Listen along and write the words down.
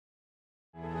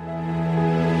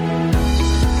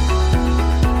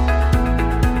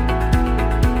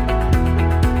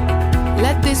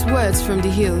words from the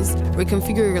hills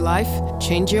reconfigure your life,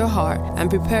 change your heart, and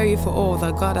prepare you for all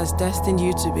that God has destined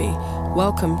you to be.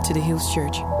 Welcome to the Hills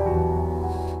Church.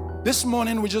 This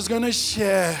morning, we're just going to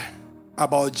share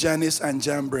about Janice and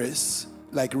Jambres,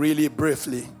 like really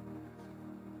briefly.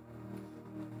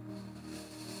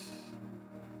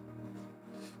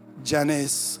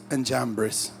 Janice and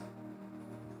Jambres,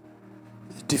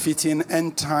 defeating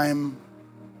end-time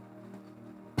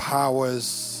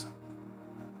powers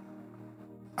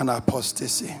and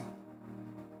apostasy.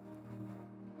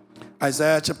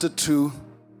 Isaiah chapter 2,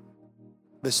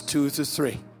 verse 2 to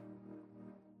 3.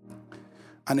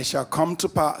 And it shall come to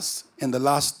pass in the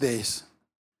last days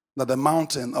that the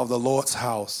mountain of the Lord's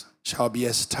house shall be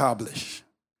established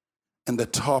in the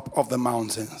top of the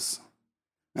mountains,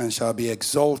 and shall be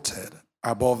exalted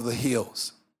above the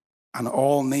hills, and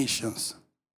all nations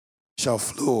shall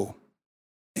flow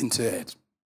into it.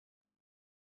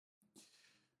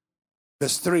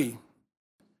 Verse 3,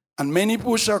 and many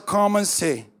people shall come and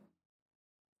say,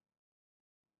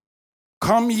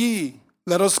 Come ye,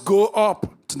 let us go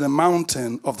up to the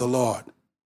mountain of the Lord,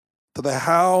 to the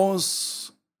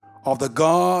house of the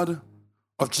God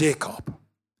of Jacob,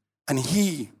 and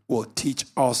he will teach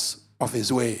us of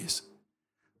his ways,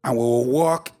 and we will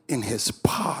walk in his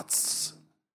paths.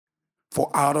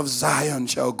 For out of Zion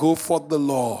shall go forth the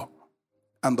law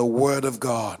and the word of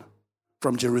God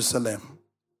from Jerusalem.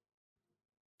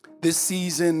 This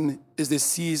season is the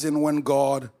season when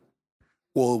God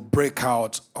will break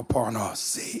out upon us.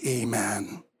 Say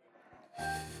amen.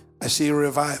 I see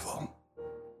revival.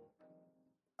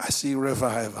 I see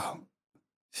revival.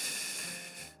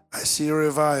 I see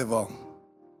revival.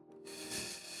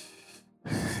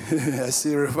 I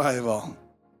see revival.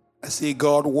 I see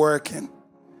God working.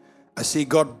 I see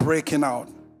God breaking out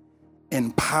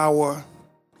in power.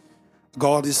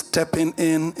 God is stepping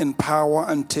in power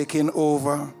and taking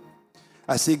over.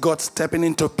 I see God stepping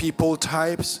into people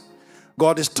types.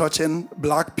 God is touching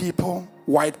black people,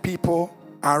 white people,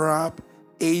 Arab,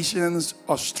 Asians,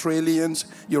 Australians,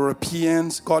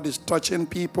 Europeans. God is touching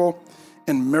people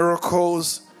in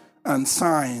miracles and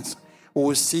signs. We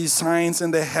will see signs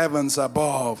in the heavens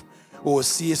above. We will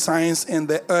see signs in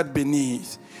the earth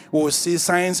beneath. We will see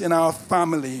signs in our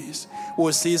families. We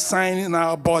will see signs in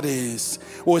our bodies.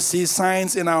 We will see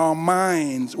signs in our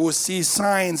minds. We will see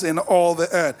signs in all the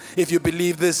earth. If you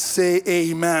believe this, say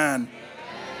amen.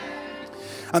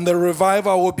 And the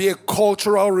revival will be a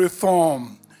cultural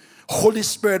reform, Holy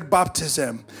Spirit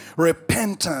baptism,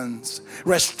 repentance,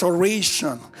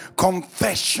 restoration,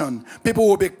 confession. People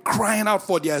will be crying out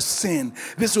for their sin.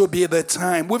 This will be the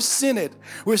time. We've seen it.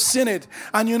 We've seen it.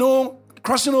 And you know,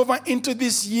 crossing over into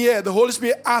this year, the Holy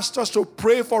Spirit asked us to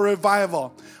pray for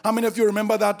revival. How many of you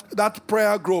remember that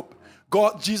prayer group?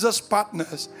 God, Jesus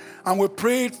Partners. And we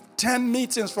prayed 10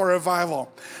 meetings for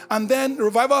revival. And then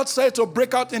revival started to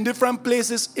break out in different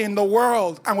places in the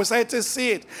world. And we started to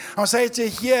see it. And we started to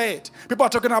hear it. People are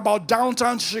talking about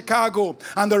downtown Chicago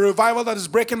and the revival that is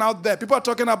breaking out there. People are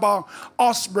talking about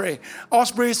Osprey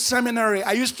Seminary.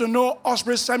 I used to know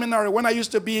Osprey Seminary when I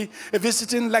used to be a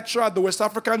visiting lecturer at the West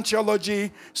African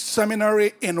Theology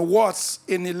Seminary in Watts,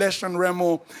 in Election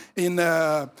Remo, in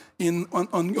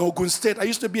Ogun State. I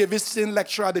used to be a visiting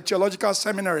lecturer at the Theological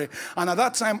Seminary. And at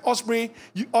that time, Osprey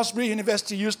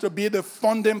University used to be the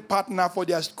funding partner for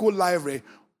their school library.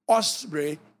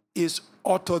 Osprey is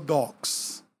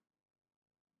orthodox.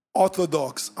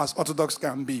 Orthodox, as orthodox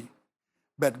can be.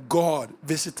 But God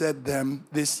visited them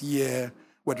this year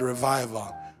with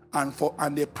revival. And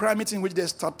the prayer meeting which they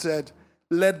started,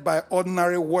 led by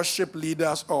ordinary worship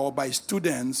leaders or by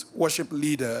students, worship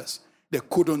leaders, they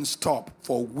couldn't stop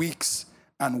for weeks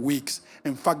and weeks.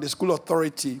 In fact, the school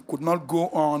authority could not go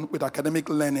on with academic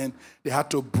learning. They had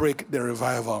to break the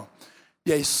revival.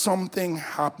 There is something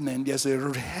happening. There's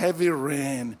a heavy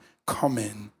rain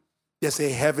coming. There's a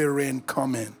heavy rain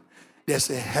coming.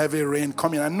 There's a heavy rain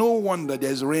coming. And no wonder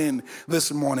there's rain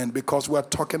this morning, because we're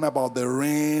talking about the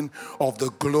rain of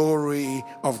the glory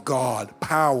of God.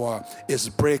 Power is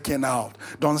breaking out.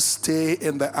 Don't stay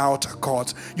in the outer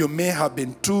court. You may have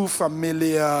been too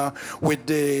familiar with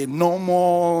the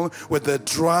normal, with the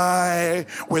dry,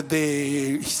 with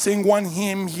the sing one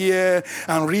hymn here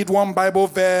and read one Bible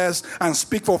verse and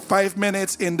speak for 5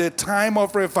 minutes. In the time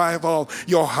of revival,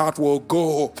 your heart will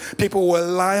go. People will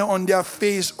lie on their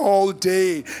face all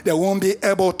day, they won't be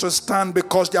able to stand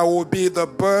because there will be the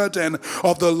burden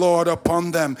of the Lord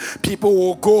upon them. People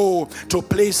will go to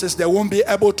places they won't be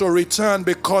able to return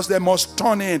because they must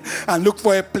turn in and look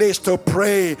for a place to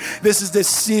pray. This is the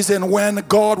season when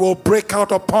God will break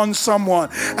out upon someone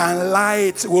and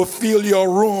light will fill your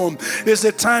room. This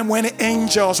is the time when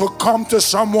angels will come to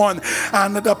someone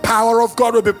and the power of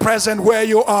God will be present where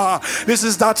you are. This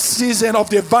is that season of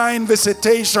divine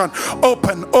visitation.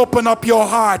 Open up your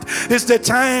heart. It's the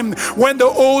time when the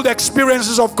old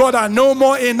experiences of God are no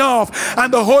more enough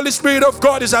and the Holy Spirit of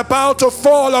God is about to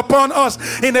fall upon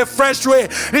us in a fresh way.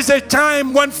 It's a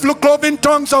time when cloven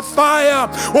tongues of fire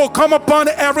will come upon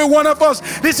every one of us.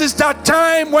 This is that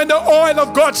time when the oil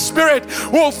of God's Spirit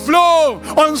will flow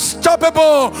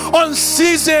unstoppable,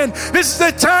 unceasing. This is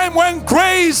the time when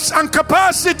grace and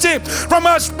capacity from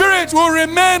our spirit will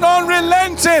remain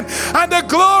unrelenting and the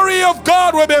glory of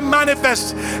God will be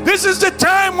manifest. This is the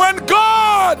time when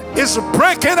God is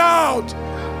breaking out.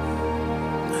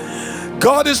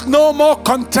 God is no more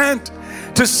content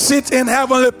to sit in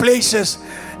heavenly places.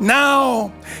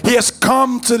 Now he has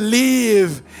come to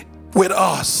live with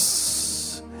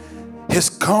us. He's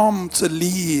come to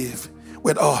live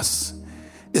with us.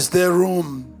 Is there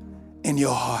room in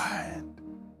your heart?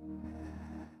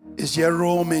 Is there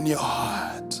room in your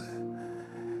heart?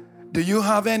 Do you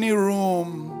have any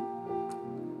room?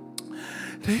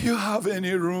 Do you have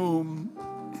any room?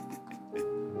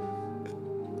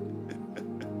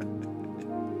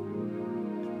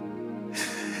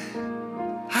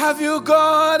 Have you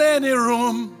got any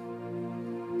room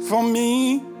for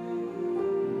me?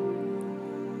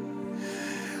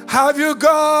 Have you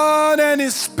got any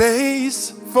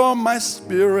space for my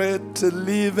spirit to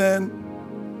live in?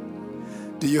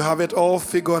 Do you have it all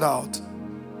figured out?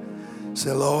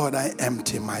 Say, Lord, I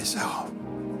empty myself.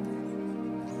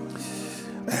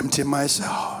 Empty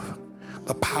myself.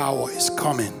 The power is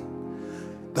coming.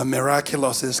 The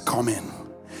miraculous is coming.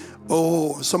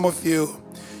 Oh, some of you,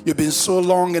 you've been so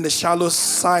long in the shallow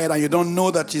side and you don't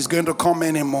know that he's going to come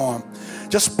anymore.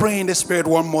 Just pray in the Spirit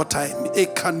one more time.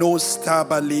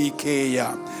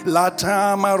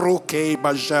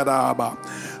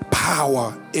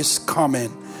 Power is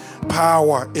coming.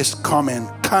 Power is coming.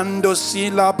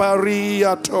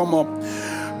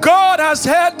 God has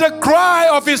heard the cry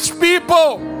of his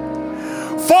people.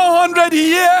 400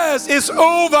 years is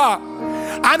over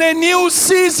and a new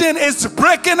season is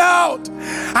breaking out.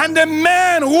 And the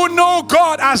men who know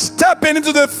God are stepping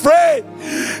into the fray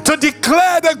to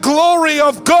declare the glory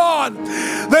of God.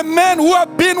 The men who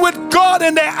have been with God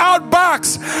in their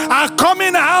outbacks are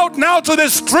coming out now to the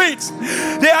streets.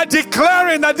 They are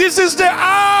declaring that this is the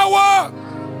hour.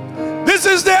 This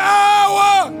is the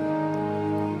hour.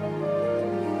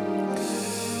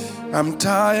 I'm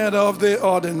tired of the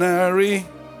ordinary.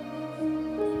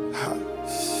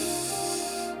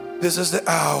 This is the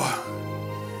hour.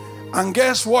 And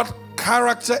guess what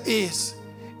character is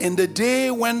in the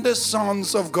day when the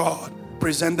sons of God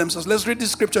present themselves? Let's read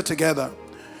this scripture together.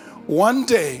 One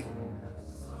day,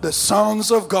 the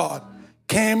sons of God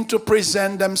came to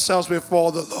present themselves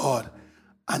before the Lord,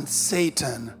 and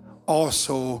Satan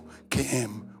also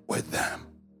came with them.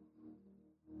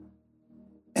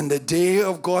 In the day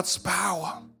of God's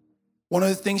power, one of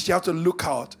the things you have to look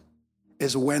out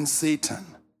is when Satan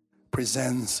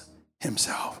presents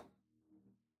himself.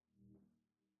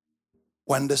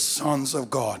 When the sons of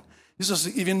God, this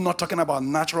was even not talking about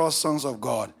natural sons of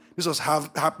God. This was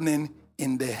happening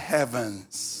in the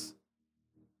heavens.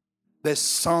 The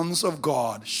sons of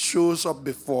God shows up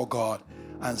before God,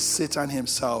 and Satan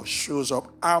himself shows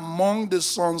up among the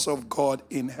sons of God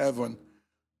in heaven.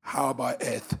 How about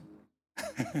earth?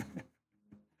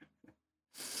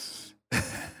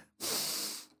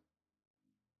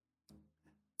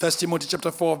 1 Timothy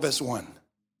chapter 4 verse 1.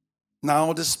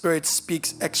 Now the Spirit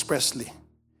speaks expressly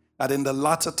that in the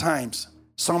latter times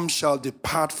some shall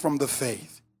depart from the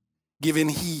faith, giving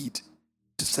heed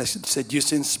to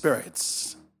seducing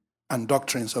spirits and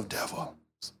doctrines of devils.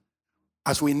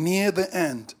 As we near the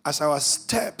end, as our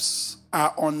steps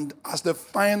are on, as the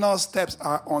final steps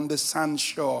are on the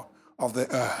sandshore of the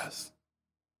earth,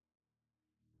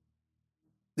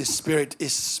 the Spirit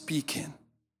is speaking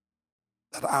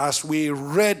that as we're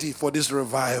ready for this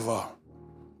revival,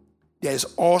 there is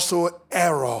also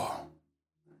error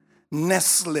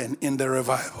nestling in the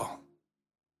revival.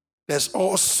 There's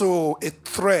also a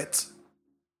threat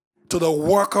to the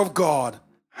work of God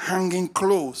hanging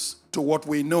close to what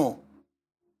we know.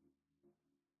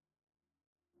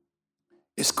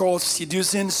 It's called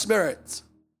seducing spirits.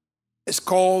 It's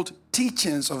called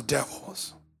teachings of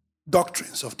devils,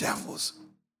 doctrines of devils.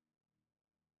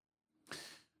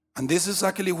 And this is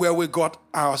actually where we got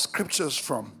our scriptures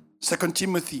from. 2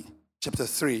 Timothy chapter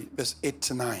 3, verse 8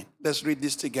 to 9. Let's read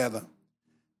this together.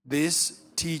 These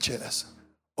teachers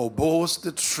oppose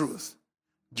the truth,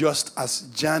 just as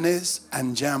Jannes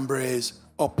and Jambres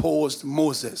opposed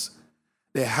Moses.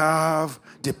 They have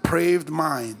depraved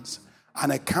minds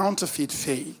and a counterfeit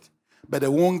faith, but they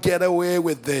won't get away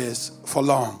with this for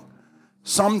long.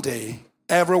 Someday,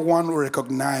 everyone will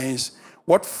recognize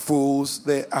what fools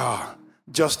they are,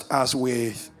 just as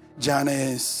with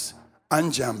Jannes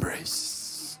and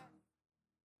Jambres.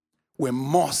 We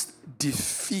must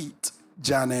defeat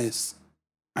Jannes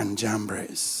and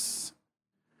Jambres.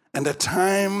 And the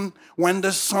time when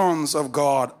the sons of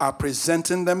God are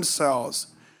presenting themselves,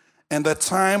 and the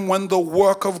time when the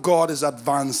work of God is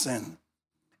advancing,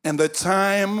 and the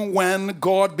time when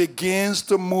God begins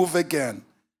to move again,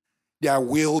 there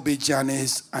will be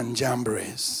Jannes and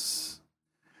Jambres.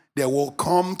 They will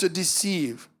come to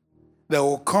deceive. They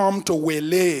will come to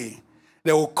waylay.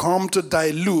 They will come to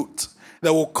dilute. They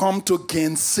will come to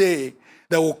gainsay.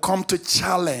 They will come to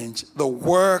challenge the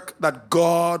work that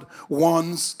God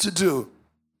wants to do.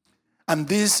 And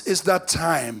this is that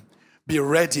time. Be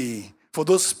ready for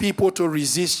those people to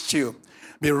resist you.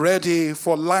 Be ready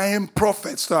for lying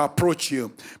prophets to approach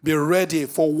you. Be ready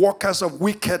for workers of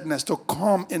wickedness to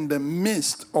come in the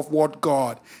midst of what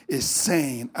God is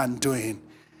saying and doing.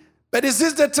 But is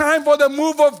this the time for the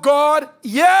move of God?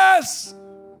 Yes.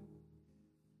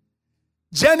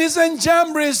 Jannes and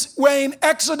Jambres were in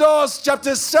Exodus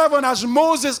chapter 7 as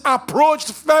Moses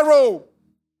approached Pharaoh.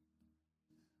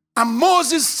 And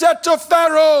Moses said to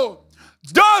Pharaoh,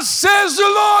 "Thus says the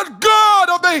Lord God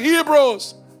of the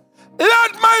Hebrews,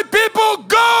 let my people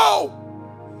go."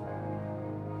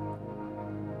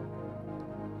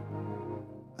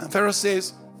 And Pharaoh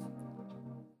says,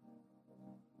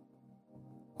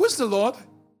 "Who's the Lord?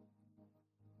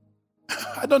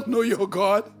 I don't know your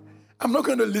God. I'm not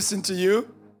going to listen to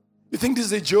you. You think this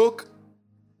is a joke?"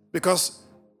 Because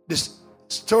the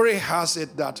story has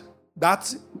it that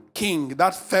that king,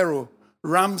 that Pharaoh,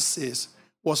 Ramses,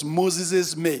 was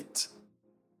Moses' mate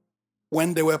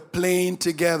when they were playing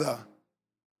together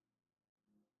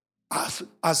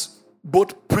as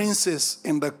both princes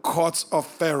in the courts of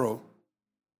Pharaoh.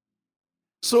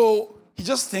 So he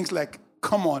just thinks like,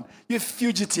 come on, you're a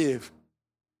fugitive.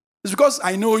 It's because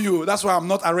I know you. That's why I'm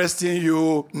not arresting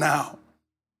you now.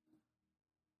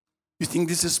 You think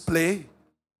this is play?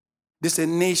 This is a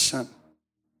nation.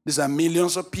 These are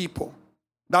millions of people.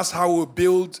 That's how we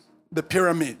build the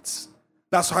pyramids.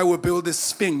 That's how we build the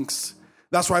Sphinx.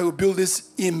 That's why we build this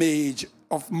image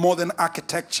of modern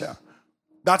architecture.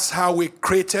 That's how we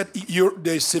created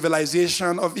the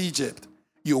civilization of Egypt.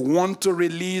 You want to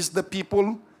release the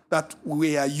people that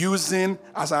we are using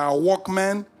as our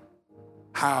workmen?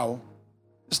 How?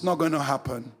 It's not going to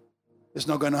happen. It's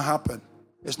not going to happen.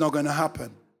 It's not going to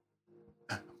happen.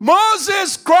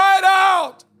 Moses cried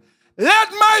out, "Let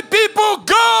my people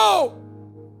go!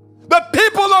 The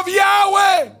people of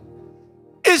Yahweh!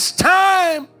 It's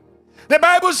time." The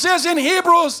Bible says in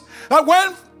Hebrews that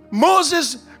when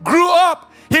Moses grew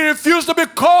up, he refused to be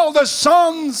called the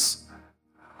sons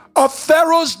of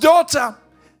Pharaoh's daughter,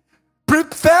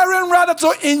 preferring rather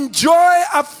to enjoy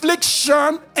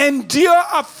affliction, endure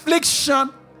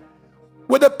affliction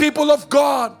with the people of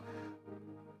God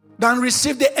than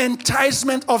receive the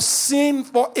enticement of sin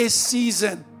for a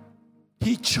season.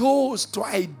 He chose to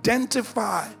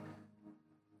identify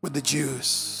with the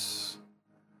Jews.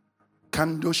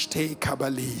 Kandoshte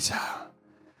Kabaliza.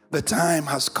 The time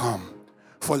has come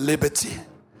for liberty.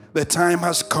 The time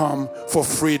has come for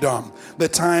freedom. The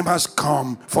time has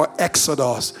come for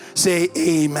Exodus. Say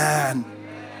amen.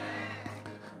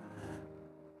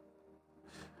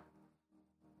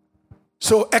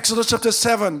 So Exodus chapter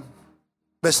 7,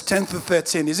 verse 10 to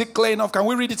 13. Is it clear enough? Can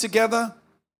we read it together?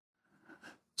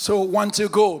 So 1 to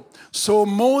go. So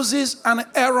Moses and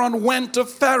Aaron went to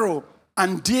Pharaoh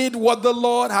and did what the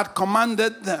Lord had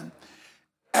commanded them.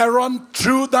 Aaron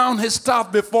threw down his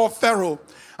staff before Pharaoh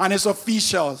and his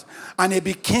officials, and it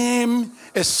became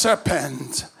a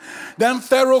serpent. Then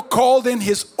Pharaoh called in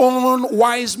his own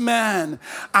wise men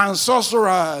and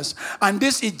sorcerers, and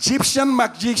these Egyptian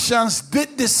magicians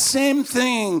did the same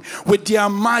thing with their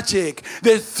magic.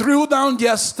 They threw down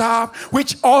their staff,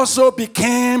 which also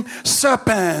became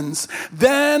serpents.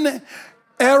 Then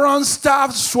Aaron's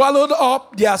staff swallowed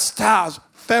up their staffs.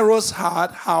 Pharaoh's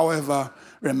heart, however,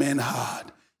 remained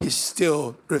hard. He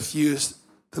still refused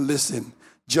to listen,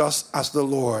 just as the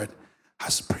Lord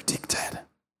has predicted.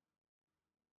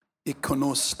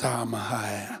 Ikonosta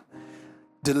Mahaya.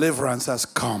 Deliverance has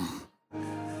come.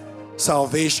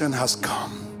 Salvation has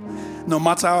come. No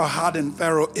matter how hardened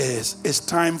Pharaoh is, it's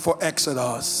time for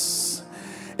exodus.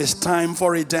 It's time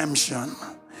for redemption.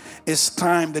 It's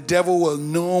time. The devil will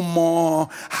no more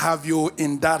have you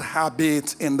in that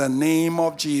habit in the name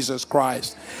of Jesus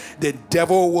Christ. The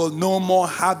devil will no more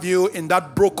have you in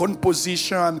that broken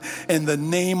position in the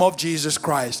name of Jesus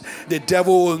Christ. The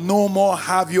devil will no more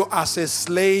have you as a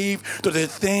slave to the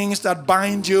things that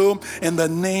bind you in the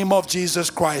name of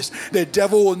Jesus Christ. The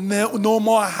devil will no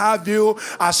more have you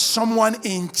as someone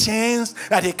in chains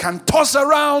that he can toss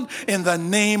around in the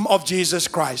name of Jesus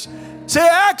Christ. Say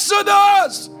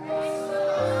Exodus!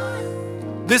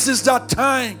 This is that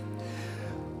time.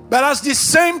 But at the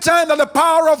same time that the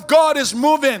power of God is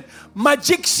moving,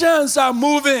 magicians are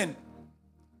moving.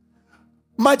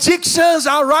 Magicians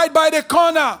are right by the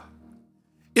corner.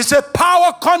 It's a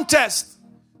power contest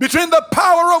between the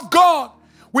power of God.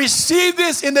 We see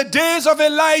this in the days of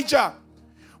Elijah.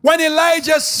 When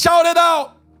Elijah shouted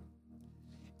out,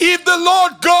 "If the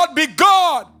Lord God be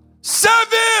God,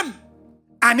 serve him.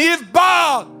 And if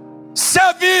Baal,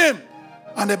 serve him."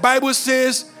 And the Bible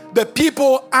says the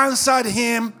people answered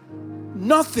him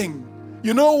nothing.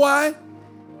 You know why?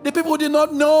 The people did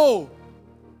not know.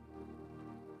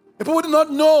 The people did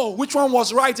not know which one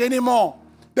was right anymore.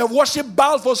 They worshiped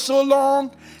Baal for so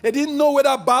long, they didn't know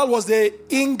whether Baal was the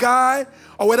in guy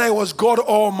or whether it was God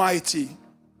Almighty.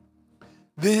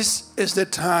 This is the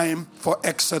time for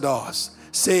Exodus.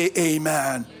 Say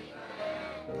amen.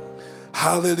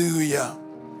 Hallelujah.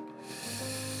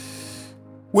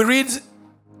 We read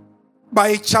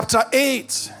by chapter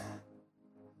 8,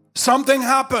 something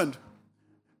happened.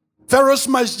 Pharaoh's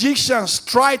magicians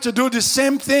tried to do the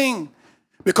same thing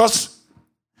because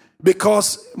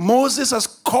Moses has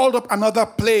called up another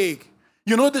plague.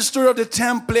 You know the story of the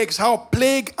 10 plagues, how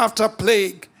plague after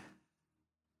plague.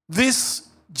 This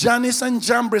Jannes and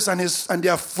Jambres and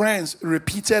their friends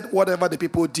repeated whatever the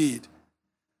people did.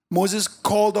 Moses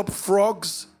called up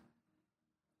frogs.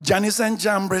 Jannes and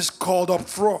Jambres called up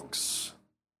frogs.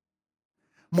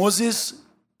 Moses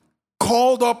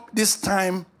called up this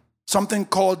time something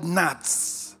called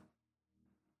gnats.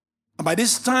 And by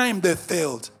this time they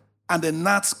failed, and the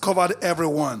gnats covered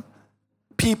everyone,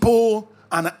 people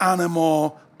and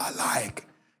animal alike.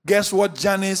 Guess what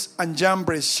Jannes and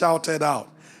Jambres shouted out?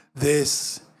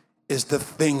 "This is the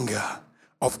finger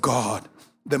of God."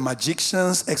 The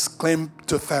magicians exclaimed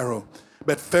to Pharaoh,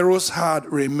 but Pharaoh's heart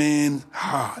remained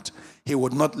hard. He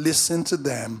would not listen to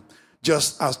them,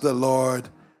 just as the Lord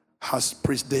has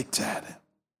predicted.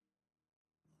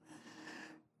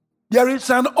 There is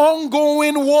an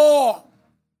ongoing war.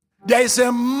 There is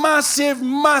a massive,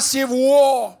 massive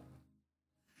war.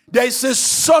 There is a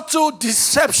subtle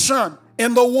deception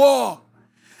in the war.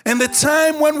 In the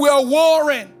time when we are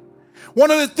warring,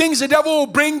 one of the things the devil will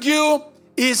bring you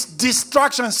is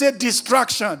distraction. Say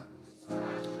distraction.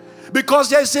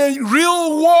 Because there is a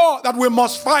real war that we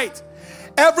must fight.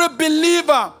 Every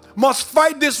believer must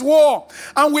fight this war.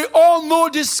 And we all know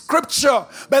this scripture,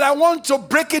 but I want to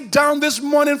break it down this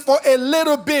morning for a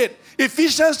little bit.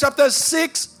 Ephesians chapter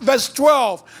 6, verse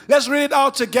 12. Let's read it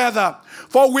out together.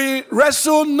 "For we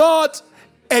wrestle not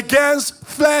against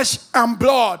flesh and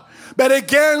blood, but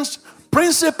against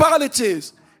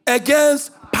principalities,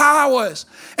 against powers,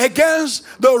 against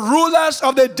the rulers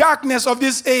of the darkness of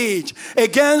this age,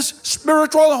 against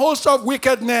spiritual hosts of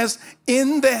wickedness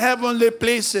in the heavenly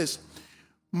places."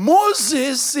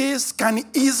 Moses can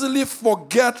easily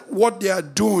forget what they are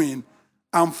doing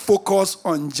and focus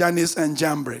on Jannes and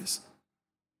Jambres.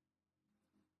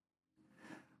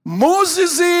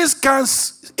 Moses can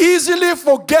easily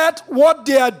forget what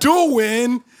they are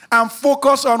doing and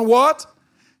focus on what?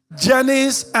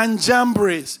 Jannes and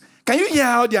Jambres. Can you hear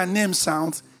how their names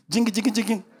sound? Jingy, jingy,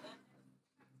 jingy.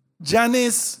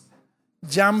 Jannes,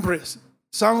 Jambres.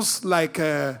 Sounds like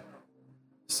a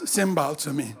symbol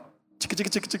to me. Chick,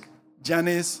 chick, chick, chick.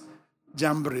 Jannes,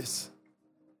 Jambres.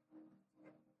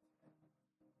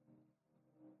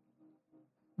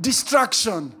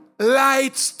 Distraction,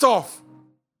 light stuff.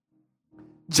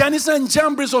 Jannes and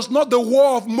Jambres was not the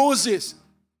war of Moses.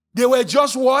 They were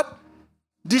just what?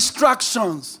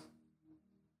 Distractions.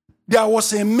 There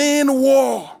was a main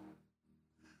war.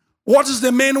 What is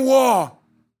the main war?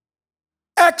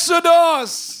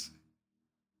 Exodus.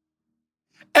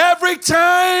 Every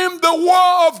time the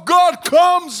war of God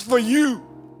comes for you,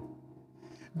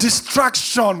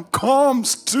 distraction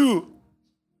comes too.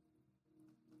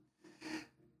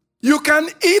 You can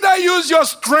either use your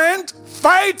strength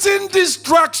fighting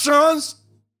distractions,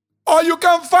 or you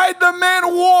can fight the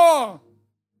main war.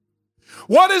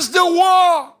 What is the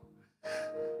war?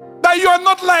 That you are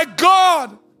not like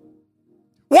God.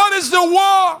 What is the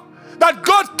war? That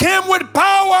God came with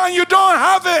power and you don't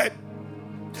have it?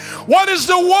 What is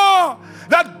the war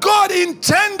that God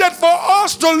intended for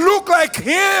us to look like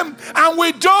Him and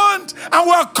we don't, and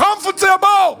we're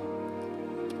comfortable?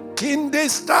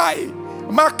 Kindestai,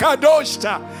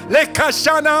 Makadoshta,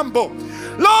 Lekashanambo.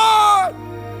 Lord,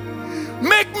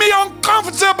 make me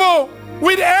uncomfortable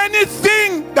with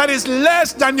anything that is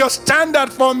less than your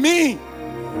standard for me.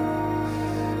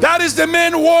 That is the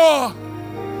main war.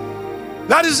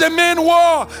 That is the main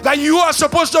war. That you are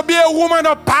supposed to be a woman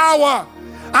of power.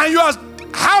 And you are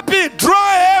happy,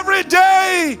 dry every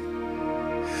day.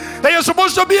 That you're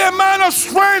supposed to be a man of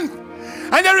strength.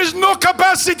 And there is no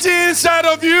capacity inside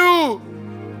of you.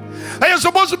 That you're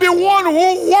supposed to be one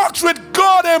who walks with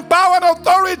God and power and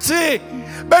authority.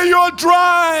 But you're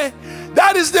dry.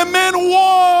 That is the main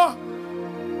war.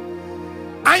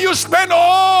 And you spend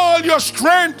all your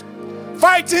strength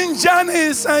fighting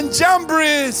Jannes and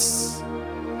Jambres.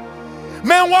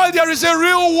 Meanwhile, there is a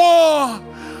real war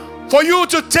for you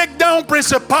to take down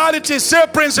principalities. Say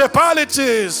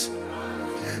principalities.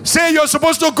 Say you're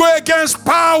supposed to go against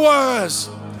powers.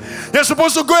 You're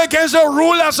supposed to go against the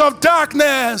rulers of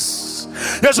darkness.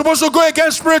 You're supposed to go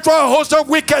against spiritual hosts of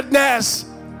wickedness.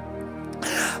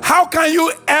 How can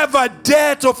you ever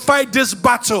dare to fight this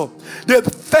battle? The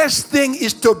first thing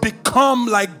is to become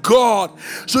like God.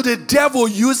 So the devil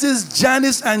uses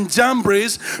Jannes and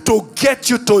Jambres to get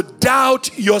you to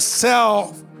doubt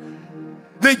yourself.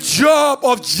 The job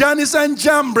of Jannes and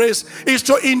Jambres is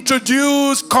to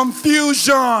introduce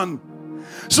confusion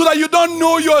so that you don't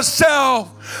know yourself,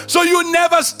 so you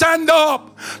never stand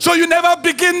up, so you never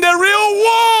begin the real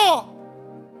war.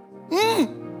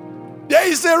 There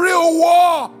is a real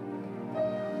war.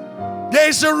 There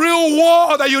is a real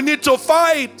war that you need to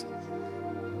fight.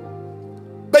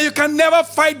 But you can never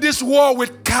fight this war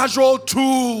with casual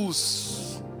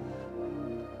tools.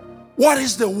 What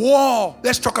is the war?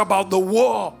 Let's talk about the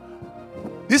war.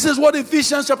 This is what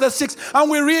Ephesians chapter 6, and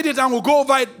we read it and we'll go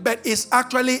over it, but it's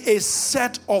actually a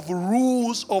set of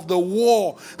rules of the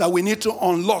war that we need to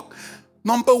unlock.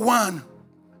 Number one,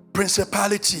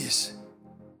 principalities.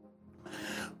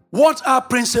 What are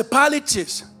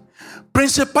principalities?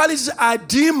 Principalities are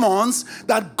demons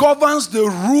that governs the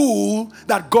rule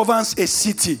that governs a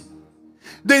city.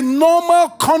 The normal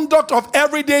conduct of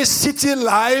everyday city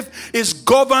life is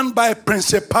governed by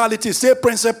principalities. Say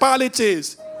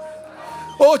principalities.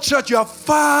 Oh church, you are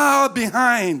far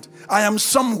behind. I am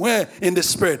somewhere in the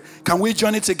spirit. Can we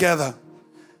join it together?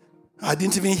 I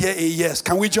didn't even hear a yes.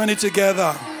 Can we join it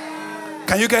together?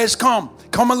 Can you guys come?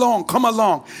 Come along, come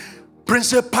along.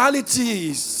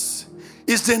 Principalities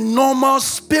is the normal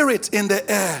spirit in the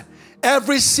air.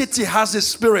 Every city has a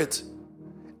spirit.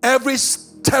 Every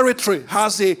territory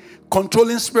has a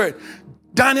controlling spirit.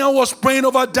 Daniel was praying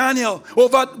over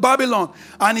Babylon,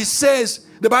 and he says,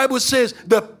 the Bible says,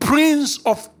 the prince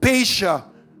of Persia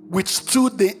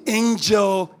withstood the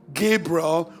angel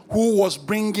Gabriel who was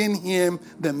bringing him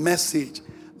the message.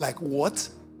 Like what?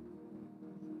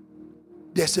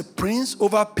 There's a prince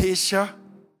over Persia,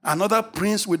 another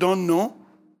prince we don't know,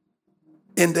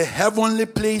 in the heavenly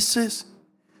places.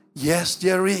 Yes,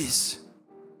 there is.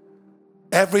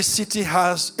 Every city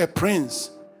has a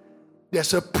prince.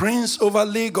 There's a prince over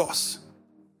Lagos.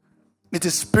 It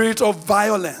is spirit of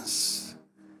violence.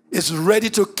 It's ready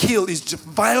to kill.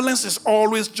 Violence is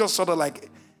always just sort of like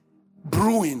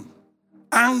brewing.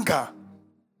 Anger.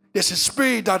 There's a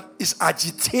spirit that is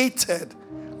agitated.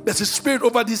 There's a spirit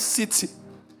over this city.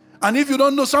 And if you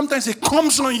don't know, sometimes it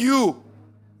comes on you.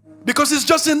 Because it's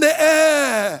just in the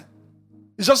air.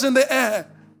 It's just in the air.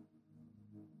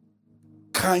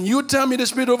 Can you tell me the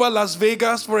spirit over Las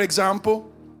Vegas, for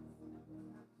example?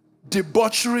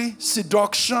 Debauchery,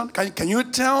 seduction. Can you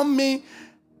tell me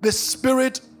the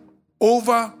spirit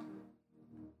over?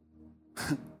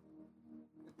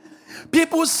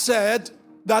 People said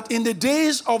that in the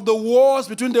days of the wars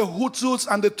between the Hutus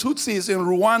and the Tutsis in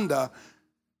Rwanda,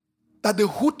 that the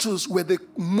Hutus were the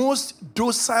most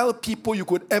docile people you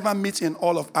could ever meet in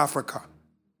all of Africa.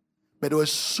 But they were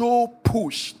so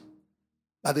pushed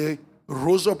that they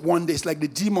rose up one day. It's like the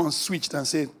demons switched and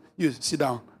said, you sit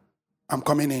down, I'm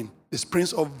coming in. This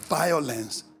prince of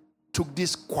violence took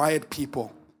these quiet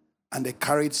people and they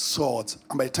carried swords.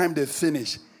 And by the time they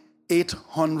finished,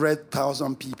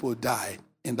 800,000 people died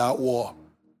in that war.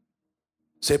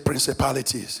 Say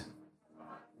principalities.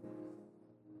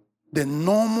 The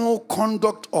normal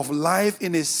conduct of life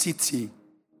in a city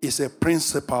is a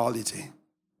principality.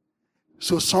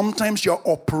 So sometimes you're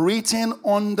operating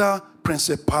under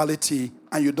principality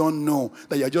and you don't know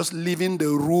that you're just living the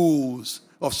rules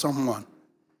of someone.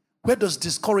 Where does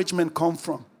discouragement come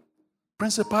from?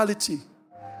 Principality.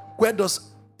 Where does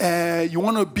you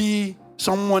want to be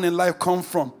someone in life come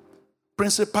from?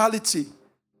 Principality.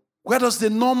 Where does the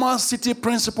normal city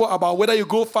principle about whether you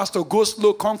go fast or go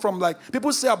slow come from? Like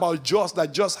people say about Jos,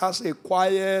 that Jos has a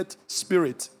quiet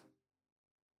spirit.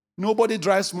 Nobody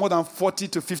drives more than 40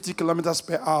 to 50 kilometers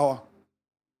per hour.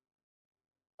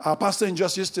 Our pastor in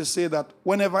Jos used to say that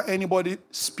whenever anybody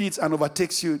speeds and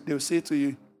overtakes you, they'll say to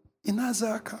you,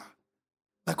 Inazaka,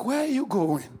 like, where are you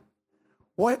going?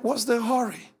 What's the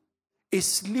hurry? A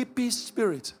sleepy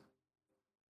spirit.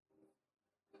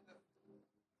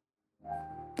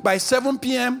 By 7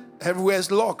 p.m., everywhere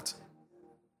is locked.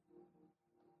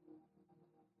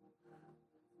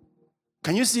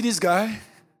 Can you see this guy?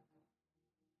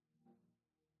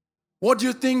 What do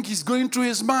you think is going through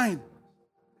his mind?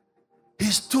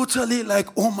 He's totally like,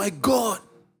 oh my God,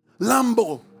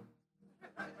 Lambo.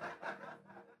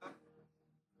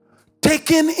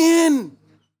 Taken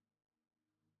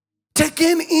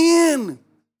in,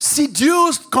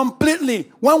 seduced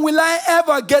completely. When will I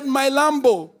ever get my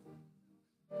Lambo?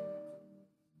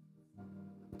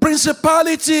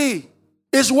 Principality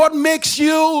is what makes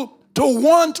you to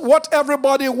want what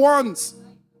everybody wants.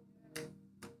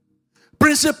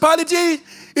 Principality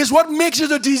is what makes you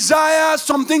to desire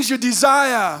some things you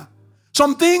desire.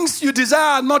 Some things you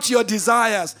desire are not your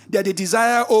desires. They're the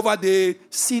desire over the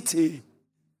city.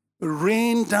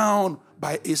 Rain down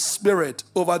by a spirit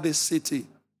over the city.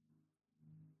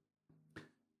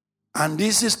 And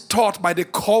this is taught by the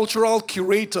cultural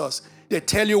curators. They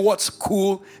tell you what's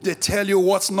cool. They tell you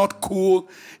what's not cool.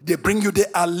 They bring you the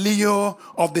allure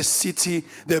of the city.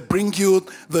 They bring you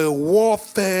the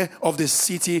warfare of the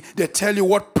city. They tell you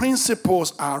what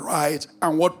principles are right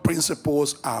and what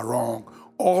principles are wrong.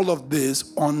 All of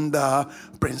this under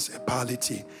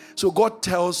principality. So God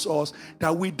tells us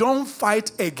that we don't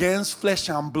fight against flesh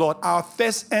and blood. Our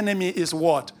first enemy is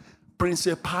what?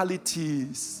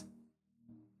 Principalities.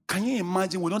 Can you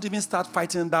imagine? We don't even start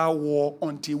fighting that war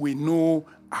until we know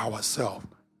ourselves.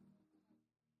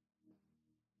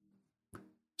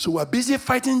 So we're busy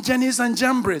fighting Jennies and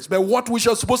Jambres. But what we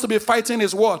are supposed to be fighting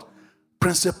is what?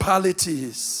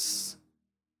 Principalities.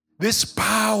 These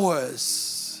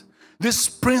powers. This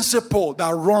principle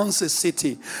that runs a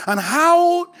city. And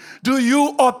how do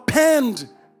you upend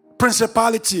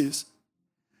principalities?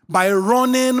 By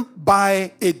running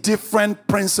by a different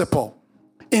principle.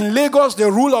 In Lagos,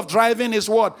 the rule of driving is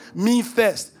what? Me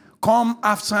first. Come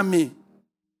after me.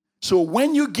 So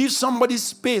when you give somebody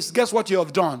space, guess what you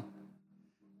have done?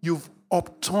 You've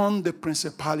upturned the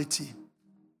principality.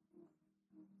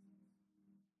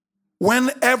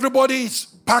 When everybody is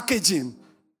packaging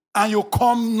and you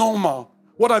come normal,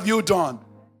 what have you done?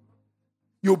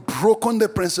 You've broken the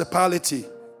principality.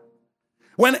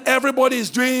 When everybody is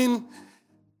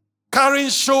carrying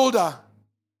shoulder,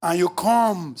 and you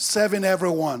come serving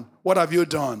everyone, what have you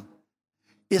done?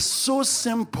 It's so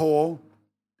simple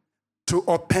to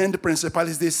upend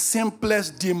principalities. The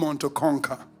simplest demon to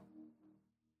conquer.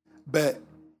 But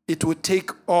it will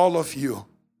take all of you.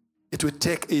 It will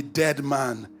take a dead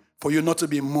man for you not to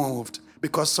be moved.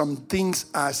 Because some things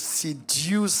are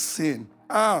seducing.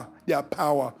 Their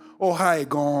power. Oh, hi,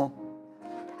 gone.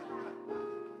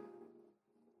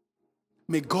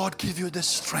 May God give you the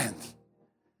strength.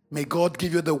 May God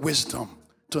give you the wisdom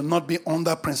to not be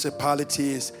under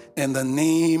principalities in the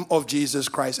name of Jesus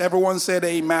Christ. Everyone said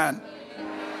amen.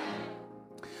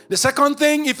 The second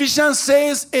thing Ephesians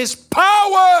says is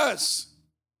powers.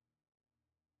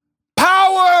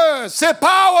 Powers. Say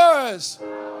powers.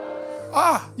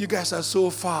 You guys are so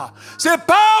far. Say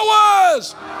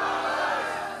powers.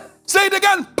 Say it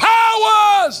again.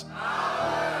 Powers.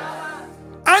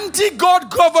 Anti-God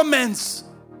governments.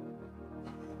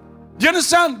 Do you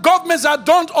understand? Governments that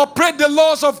don't operate the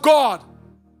laws of God.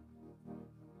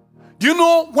 Do you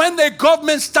know when the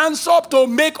government stands up to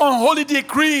make unholy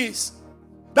decrees?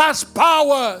 That's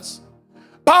powers.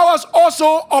 Powers also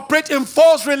operate in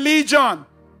false religion.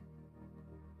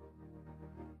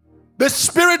 The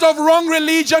spirit of wrong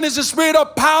religion is the spirit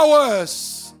of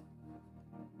powers.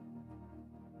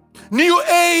 New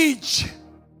Age,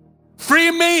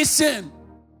 Freemason,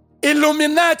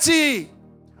 Illuminati,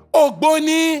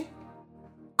 Ogboni,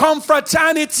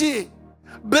 confraternity,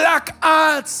 black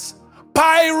arts,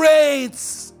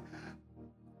 pirates,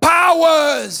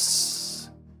 powers.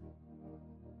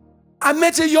 I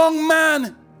met a young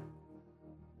man.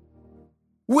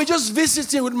 We're just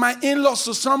visiting with my in-laws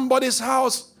to somebody's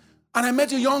house. And I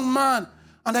met a young man.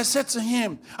 And I said to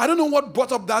him, I don't know what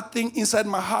brought up that thing inside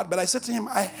my heart, but I said to him,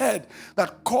 I heard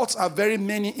that cults are very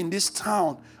many in this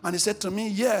town. And he said to me,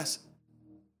 yes.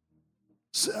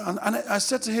 And I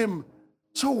said to him,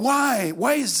 So why?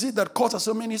 Why is it that cults are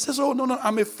so many? He says, oh, no,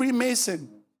 I'm a Freemason.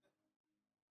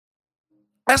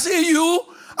 I say, you?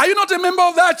 Are you not a member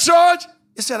of that church?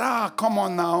 He said, come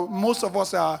on now. Most of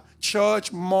us are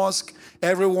church, mosque,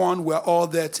 everyone, we're all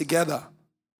there together.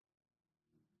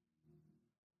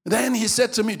 Then he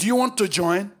said to me, do you want to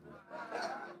join?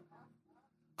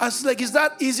 I was like, is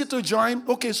that easy to join?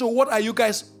 Okay, so what are you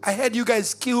guys? I heard you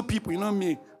guys kill people. You know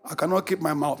me, I cannot keep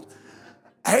my mouth.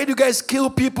 I heard you guys kill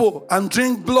people and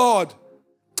drink blood.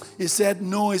 He said,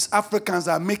 no, it's Africans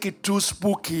that make it too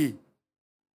spooky.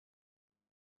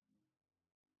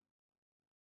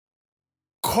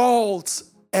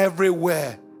 Cults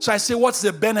everywhere. So I say, what's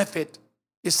the benefit?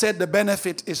 He said the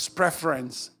benefit is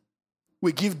preference.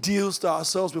 We give deals to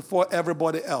ourselves before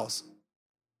everybody else.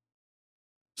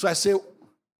 So I say,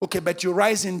 okay, but you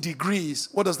rise in degrees.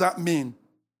 What does that mean?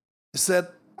 He said,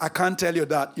 I can't tell you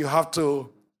that. You have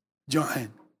to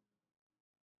join.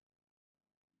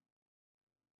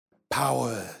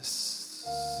 Powers.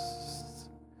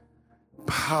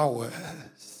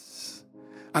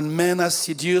 And men are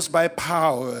seduced by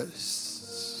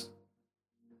powers.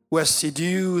 We're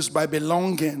seduced by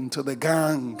belonging to the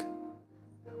gang.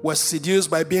 We're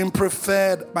seduced by being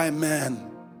preferred by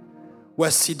men.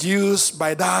 We're seduced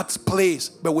by that place,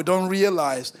 but we don't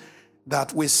realize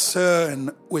that we sign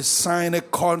a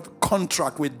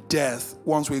contract with death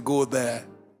once we go there.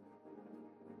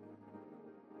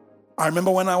 I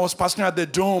remember when I was pastoring at the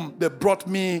Dome, they brought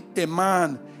me a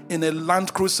man in a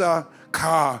Land Cruiser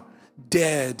car,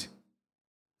 dead.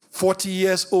 40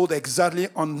 years old, exactly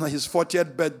on his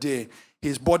 40th birthday.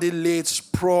 His body laid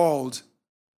sprawled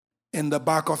in the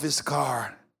back of his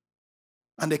car.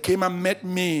 And they came and met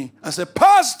me and said,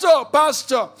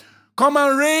 Pastor, come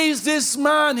and raise this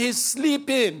man. He's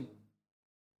sleeping.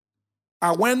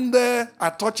 I went there. I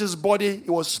touched his body.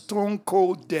 He was stone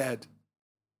cold dead.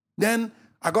 Then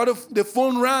I got the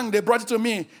phone rang. They brought it to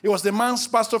me. It was the man's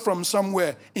pastor from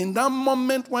somewhere. In that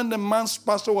moment when the man's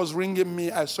pastor was ringing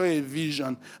me, I saw a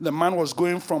vision. The man was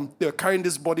they were carrying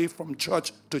this body from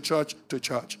church to church to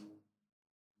church.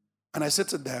 And I said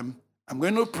to them, I'm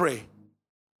going to pray.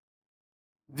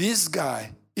 This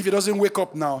guy, if he doesn't wake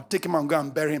up now, take him and go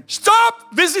and bury him.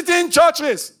 Stop visiting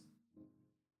churches.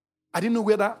 I didn't know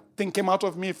where that thing came out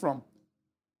of me from.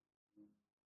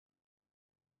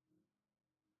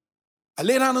 I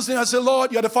laid hands on him and said,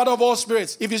 Lord, you're the Father of all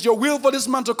spirits. If it's your will for this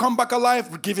man to come back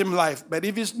alive, give him life. But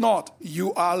if it's not,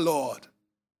 you are Lord.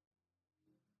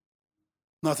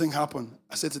 Nothing happened.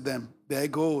 I said to them, there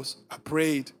it goes. I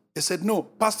prayed. They said, no,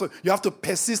 Pastor, you have to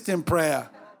persist in prayer.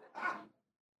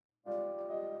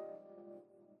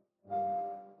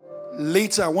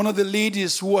 Later, one of the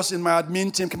ladies who was in my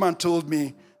admin team came and told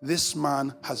me, this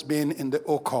man has been in the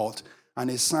occult and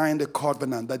he signed a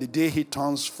covenant that the day he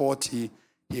turns 40,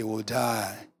 he will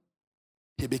die.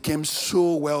 He became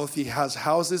so wealthy. He has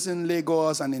houses in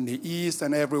Lagos and in the East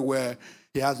and everywhere.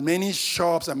 He has many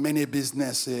shops and many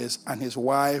businesses. And his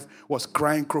wife was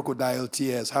crying crocodile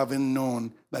tears, having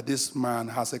known that this man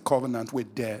has a covenant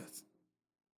with death.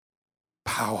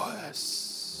 Powers.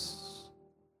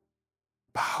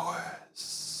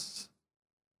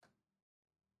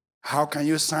 How can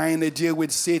you sign a deal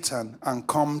with Satan and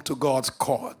come to God's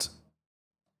court?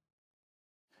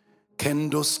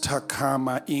 Kendos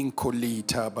takama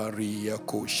inkolita baria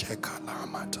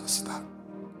koshekalamatasta.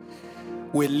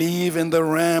 We live in the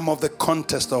realm of the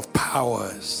contest of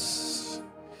powers.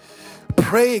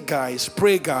 Pray, guys.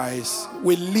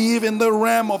 We live in the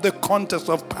realm of the contest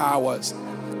of powers.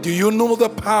 Do you know the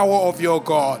power of your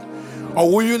God? Or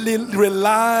will you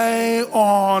rely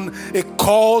on a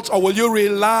cult? Or will you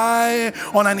rely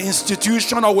on an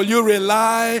institution? Or will you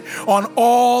rely on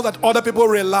all that other people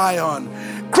rely on?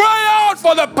 Cry out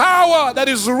for the power that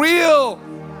is real.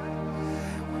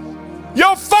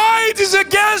 Your fight is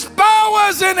against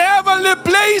powers in heavenly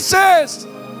places.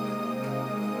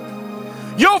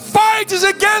 Your fight is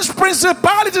against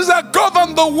principalities that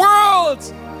govern the world.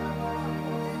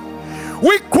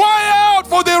 We cry out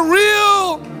for the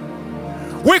real.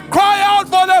 We cry out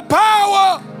for the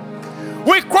power.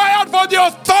 We cry out for the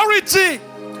authority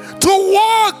to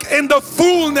walk in the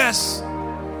fullness.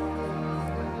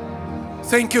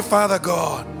 Thank you, Father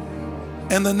God,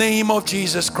 in the name of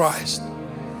Jesus Christ.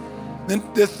 Then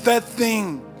the third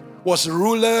thing was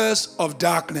rulers of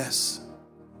darkness.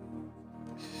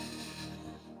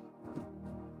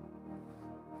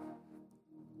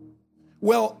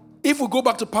 Well, if we go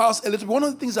back to powers a little bit, one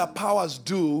of the things that powers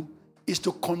do is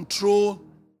to control.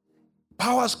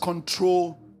 Powers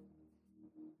control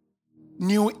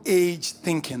new age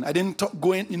thinking. I didn't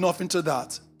go enough into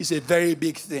that. It's a very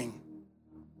big thing.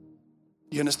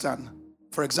 You understand?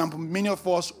 For example, many of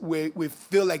us, we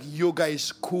feel like yoga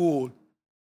is cool.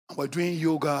 We're doing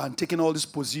yoga and taking all these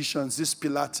positions, this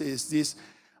Pilates, this,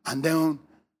 and then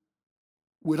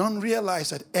we don't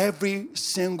realize that every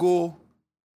single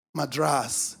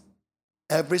madras,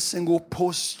 every single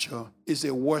posture is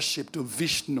a worship to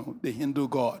Vishnu, the Hindu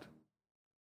god.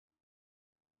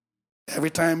 Every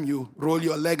time you roll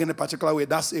your leg in a particular way,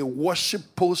 that's a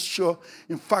worship posture.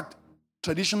 In fact,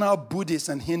 traditional Buddhists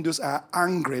and Hindus are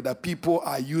angry that people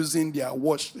are using their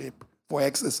worship for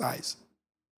exercise.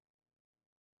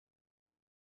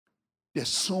 There's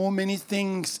so many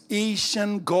things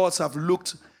Asian gods have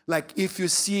looked like. If you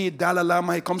see Dalai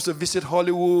Lama, he comes to visit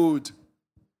Hollywood.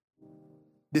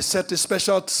 They set a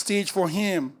special stage for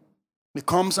him. He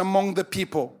comes among the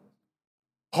people.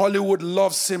 Hollywood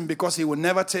loves him because he will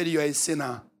never tell you you're a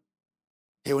sinner.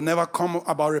 He will never come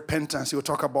about repentance. He will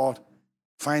talk about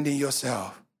finding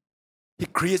yourself. He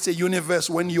creates a universe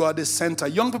when you are the center.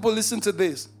 Young people, listen to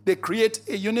this. They create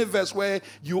a universe where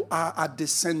you are at the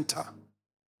center.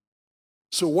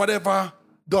 So whatever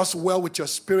does well with your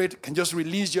spirit can just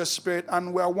release your spirit.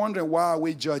 And we are wondering, why are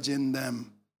we judging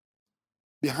them?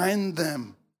 Behind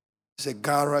them is a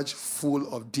garage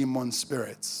full of demon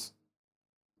spirits.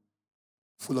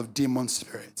 Full of demon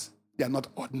spirits. They are not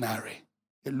ordinary.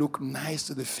 They look nice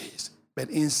to the face, but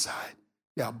inside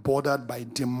they are bordered by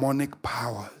demonic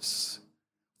powers.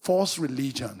 False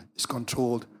religion is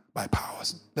controlled by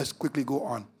powers. Let's quickly go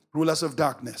on. Rulers of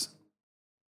darkness.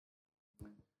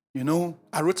 You know,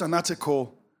 I wrote an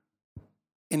article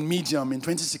in Medium in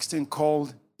 2016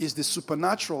 called, "Is the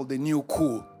Supernatural the New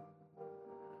Cool?"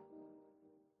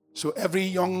 So every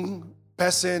young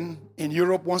person in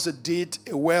Europe wants to date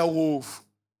a werewolf.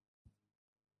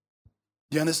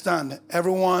 Do you understand?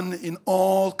 Everyone in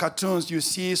all cartoons, you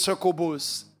see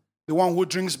Succubus, the one who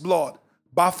drinks blood,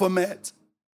 Baphomet,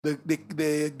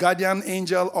 the guardian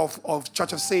angel of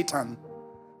Church of Satan,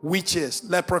 witches,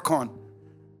 leprechaun,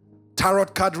 tarot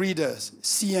card readers,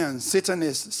 seers,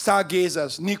 Satanists,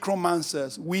 stargazers,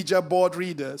 necromancers, Ouija board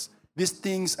readers. These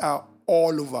things are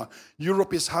all over.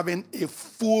 Europe is having a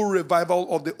full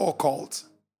revival of the occult.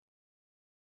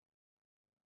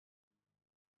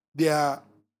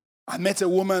 I met a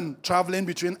woman traveling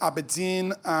between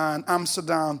Aberdeen and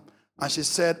Amsterdam, and she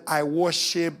said, "I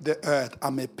worship the earth.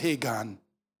 I'm a pagan.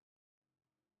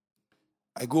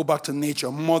 I go back to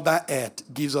nature. Mother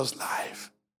Earth gives us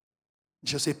life."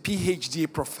 She was a PhD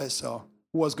professor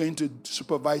who was going to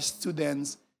supervise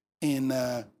students in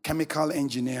chemical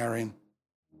engineering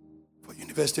for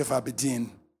University of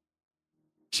Aberdeen.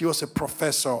 She was a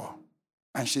professor,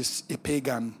 and she's a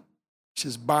pagan.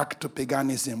 She's back to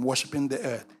paganism, worshiping the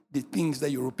earth, the things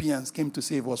that Europeans came to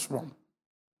save us from.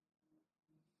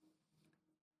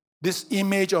 This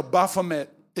image of Baphomet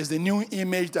is the new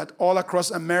image that all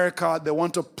across America they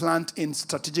want to plant in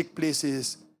strategic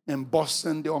places. In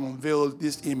Boston, they unveiled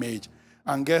this image.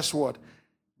 And guess what?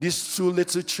 These two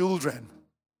little children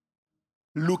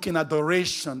look in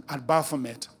adoration at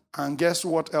Baphomet. And guess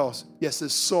what else? There's a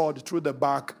sword through the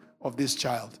back of this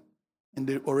child. In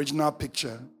the original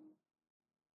picture,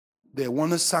 they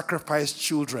want to sacrifice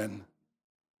children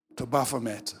to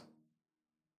Baphomet.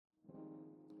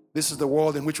 This is the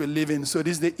world in which we live in. So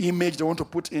this is the image they want to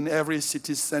put in every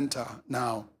city center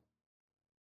now.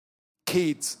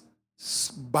 Kids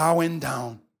bowing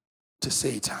down to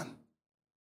Satan.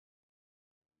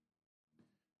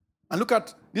 And look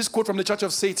at this quote from the Church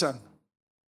of Satan.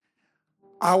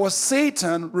 Our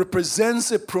Satan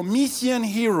represents a Promethean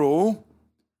hero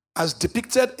as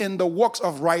depicted in the works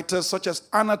of writers such as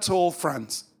Anatole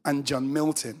France and John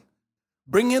Milton,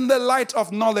 bringing the light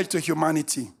of knowledge to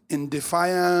humanity in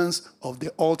defiance of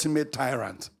the ultimate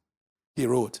tyrant. He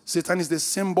wrote, Satan is the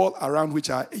symbol around which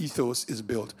our ethos is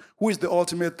built. Who is the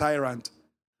ultimate tyrant?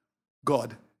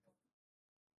 God.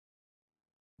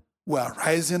 We are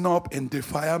rising up in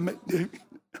defilement.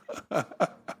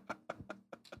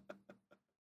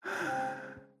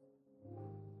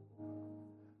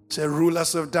 Say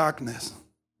rulers of darkness.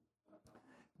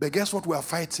 But guess what we are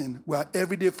fighting? We are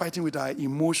every day fighting with our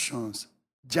emotions.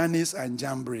 Janice and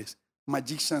Jambres.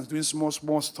 Magicians doing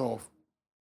small stuff.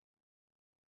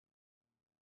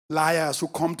 Liars who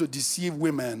come to deceive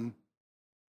women.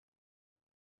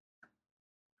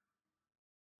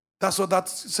 That's what that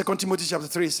 2 Timothy chapter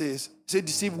 3 says. It says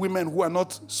deceive women who are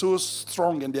not so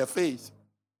strong in their faith.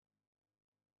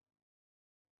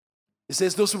 It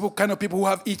says those kind of people who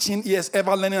have itching ears,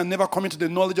 ever learning and never coming to the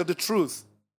knowledge of the truth.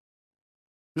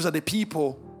 Those are the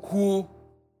people who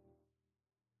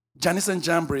Janice and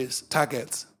Jambres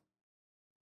target.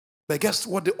 But guess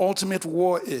what the ultimate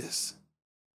war is?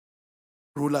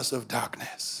 Rulers of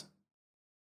darkness.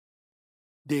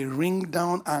 They ring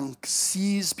down and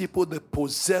seize people, they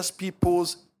possess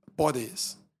people's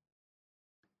bodies.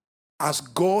 As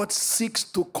God seeks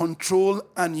to control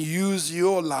and use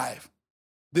your life,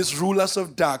 these rulers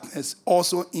of darkness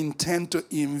also intend to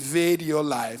invade your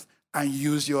life and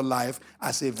use your life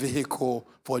as a vehicle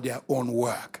for their own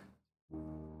work.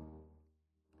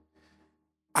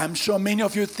 I'm sure many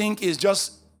of you think it's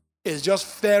just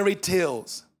fairy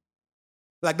tales.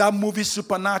 Like that movie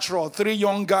Supernatural. 3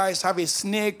 young guys have a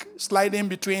snake sliding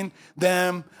between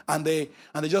them and they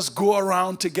just go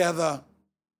around together.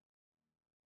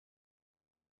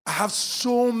 I have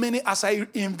so many, as I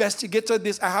investigated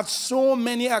this, I have so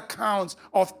many accounts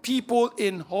of people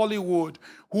in Hollywood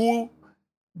who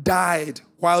died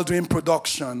while doing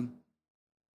production.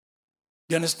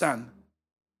 You understand?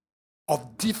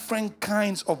 Of different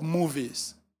kinds of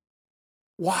movies.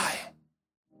 Why?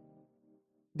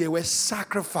 They were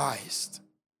sacrificed.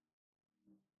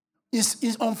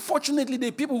 Unfortunately,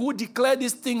 the people who declare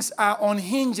these things are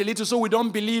unhinged a little, so we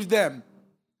don't believe them.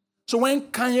 So when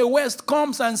Kanye West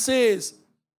comes and says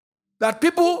that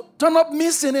people turn up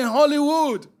missing in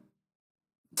Hollywood,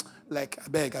 like, I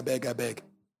beg.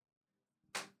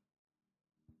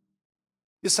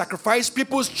 They sacrifice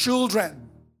people's children.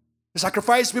 They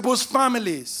sacrifice people's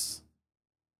families.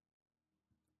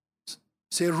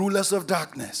 Say, rulers of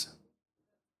darkness.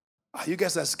 Are you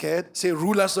guys scared? Say,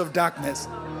 rulers of darkness.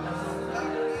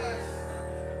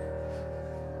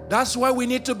 That's why we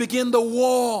need to begin the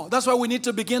war. That's why we need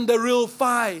to begin the real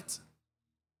fight.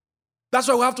 That's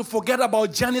why we have to forget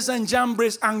about Jannes and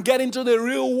Jambres and get into the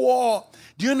real war.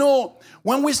 Do you know,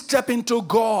 when we step into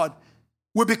God,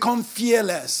 we become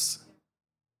fearless.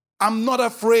 I'm not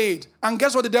afraid. And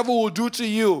guess what the devil will do to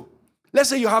you? Let's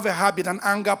say you have a habit, an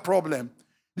anger problem.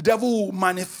 The devil will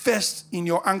manifest in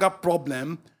your anger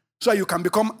problem so you can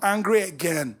become angry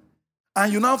again.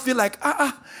 And you now feel like,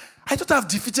 I thought I've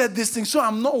defeated this thing, so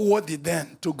I'm not worthy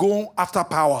then to go after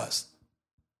powers.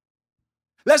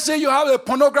 Let's say you have a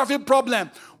pornography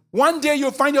problem. One day you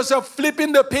find yourself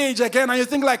flipping the page again and you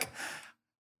think like,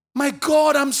 my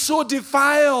God, I'm so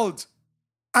defiled.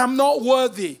 I'm not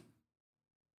worthy.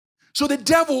 So the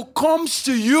devil comes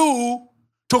to you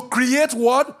to create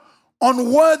what?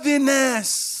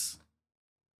 Unworthiness.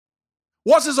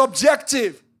 What's his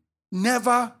objective?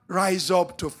 Never rise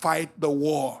up to fight the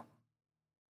war.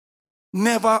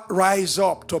 Never rise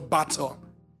up to battle.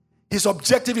 His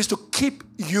objective is to keep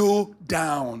you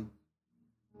down.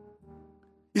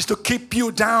 Is to keep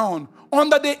you down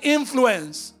under the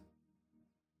influence.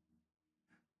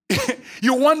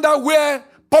 You wonder where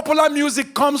popular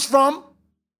music comes from?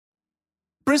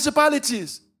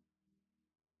 Principalities.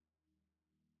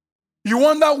 You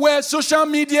wonder where social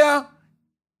media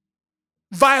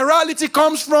virality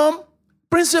comes from?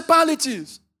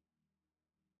 Principalities.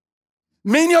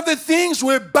 Many of the things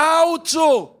we bow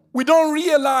to, we don't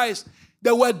realize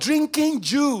that we're drinking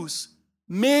juice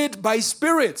made by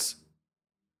spirits.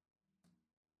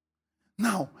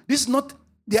 Now, this is not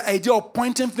the idea of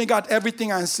pointing finger at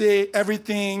everything and say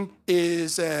everything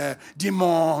is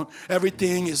demon,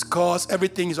 everything is curse,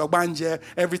 everything is ogbanje,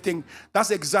 everything. That's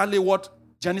exactly what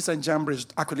Jannes and Jambres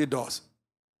actually does.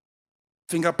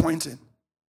 Finger pointing.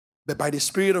 But by the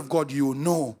Spirit of God, you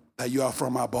know that you are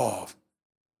from above.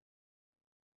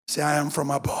 Say, I am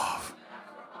from above.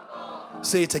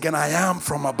 Say it again, I am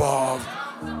from above.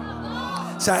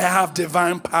 Say, I have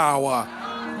divine power.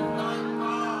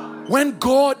 When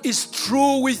God is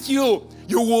true with you,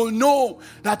 you will know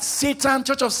that Satan,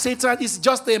 Church of Satan, is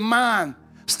just a man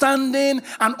standing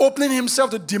and opening himself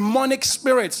to demonic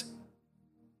spirits.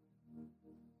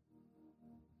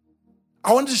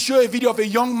 I want to show a video of a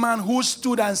young man who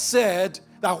stood and said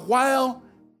that while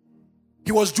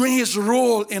he was doing his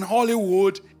role in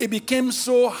Hollywood, it became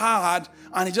so hard,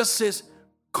 and he just says,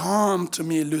 come to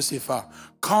me, Lucifer.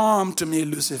 Come to me,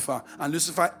 Lucifer. And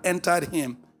Lucifer entered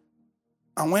him.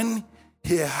 And when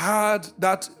he had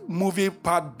that movie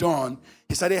part done,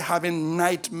 he started having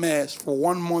nightmares for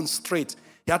 1 month straight.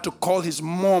 He had to call his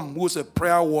mom, who's a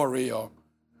prayer warrior,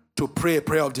 to pray a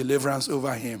prayer of deliverance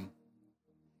over him.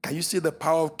 Can you see the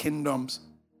power of kingdoms?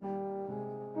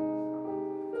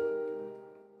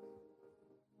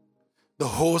 The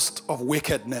host of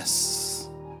wickedness.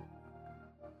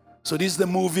 So this is the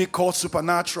movie called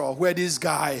Supernatural, where these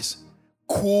guys,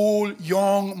 cool,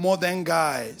 young, modern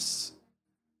guys,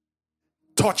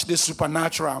 touch the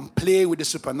supernatural and play with the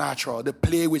supernatural. They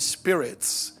play with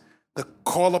spirits. They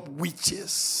call up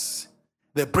witches.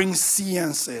 They bring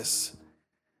seances.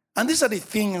 And these are the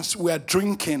things we are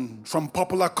drinking from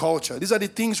popular culture. These are the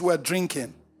things we are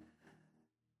drinking.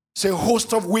 It's a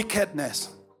host of wickedness.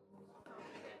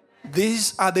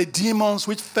 These are the demons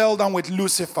which fell down with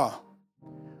Lucifer.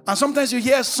 And sometimes you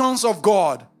hear sons of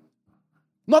God.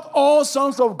 Not all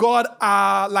sons of God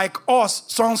are like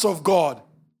us, sons of God.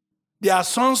 They are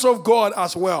sons of God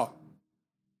as well.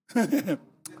 There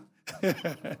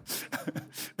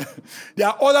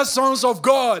are other sons of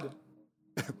God.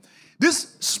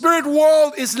 This spirit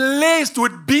world is laced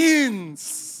with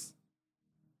beings.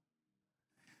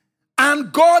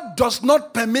 And God does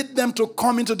not permit them to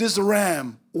come into this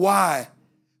realm. Why?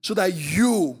 So that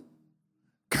you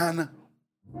can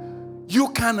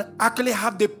actually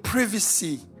have the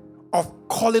privacy of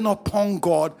calling upon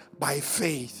God by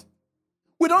faith.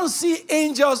 We don't see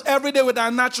angels every day with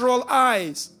our natural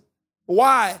eyes.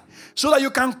 Why? So that you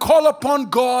can call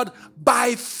upon God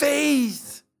by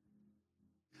faith.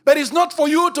 But it's not for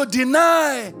you to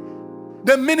deny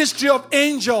the ministry of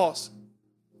angels.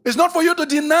 It's not for you to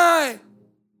deny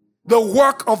the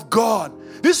work of God.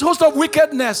 This host of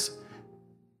wickedness,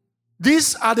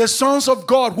 these are the sons of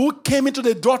God who came into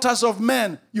the daughters of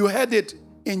men. You heard it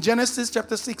in Genesis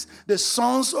chapter 6. The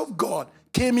sons of God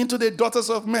came into the daughters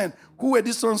of men. Who were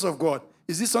these sons of God?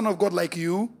 Is this son of God like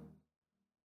you?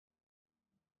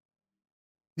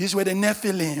 These were the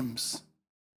Nephilims.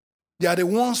 They are the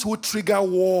ones who trigger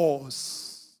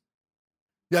wars.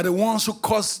 They are the ones who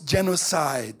cause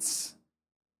genocides.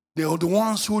 They are the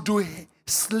ones who do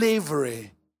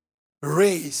slavery,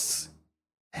 race,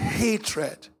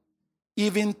 hatred,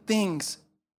 even things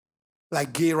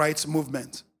like gay rights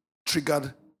movement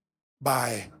triggered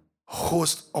by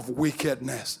host of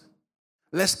wickedness.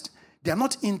 They are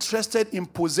not interested in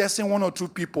possessing one or two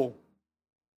people.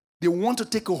 They want to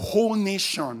take a whole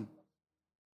nation.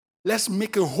 Let's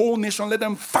make a whole nation. Let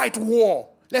them fight war.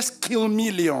 Let's kill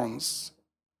millions.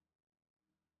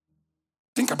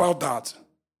 Think about that.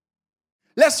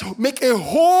 Let's make a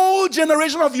whole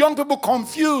generation of young people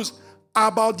confused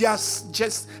about their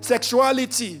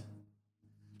sexuality.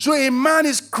 So a man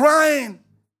is crying,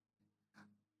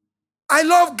 I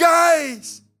love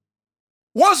guys.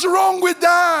 What's wrong with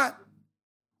that?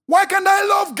 Why can't I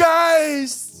love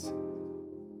guys?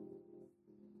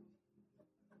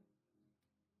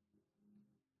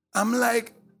 I'm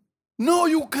like, no,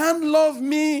 you can't love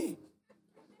me.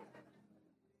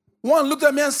 One looked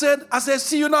at me and said, I said,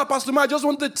 see you now, Pastor Ma, I just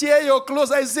want to tear your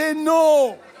clothes. I say,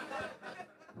 no.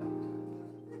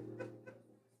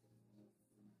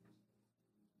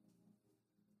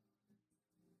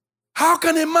 How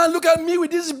can a man look at me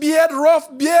with this beard,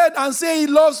 rough beard, and say he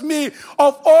loves me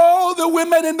of all the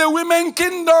women in the women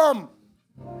kingdom?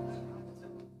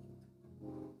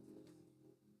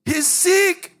 He's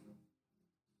sick.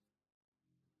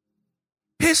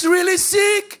 He's really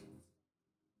sick.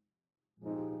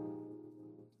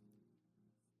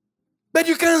 But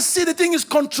you can see the thing is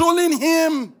controlling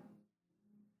him.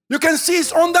 You can see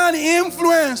he's under an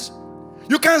influence.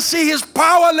 You can see he's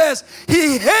powerless.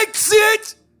 He hates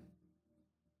it.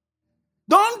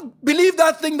 Don't believe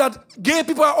that thing that gay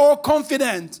people are all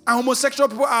confident and homosexual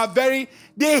people are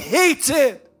they hate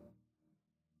it.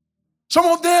 Some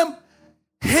of them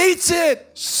hate it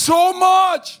so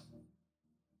much.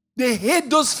 They hate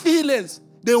those feelings.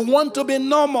 They want to be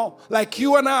normal like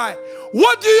you and I.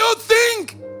 What do you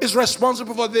think is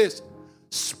responsible for this?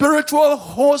 Spiritual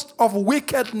host of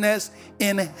wickedness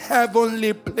in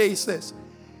heavenly places.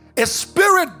 A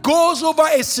spirit goes over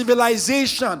a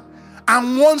civilization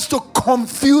and wants to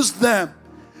confuse them.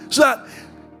 So that,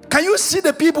 can you see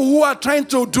the people who are trying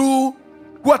to,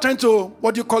 what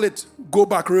do you call it? Go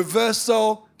back,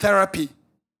 reversal therapy.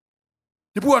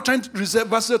 People who are trying to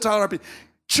reversal therapy.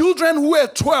 Children who were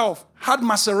 12 had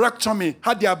mastectomy,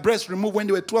 had their breasts removed when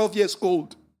they were 12 years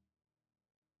old.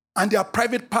 And their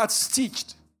private parts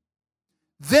stitched.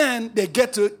 Then they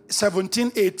get to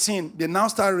 17, 18. They now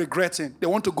start regretting. They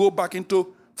want to go back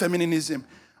into feminism.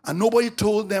 And nobody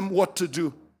told them what to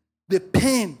do. The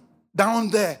pain down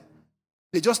there,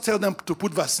 they just tell them to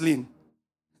put Vaseline.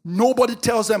 Nobody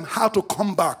tells them how to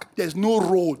come back. There's no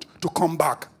road to come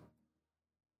back.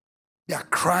 They are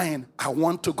crying, I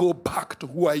want to go back to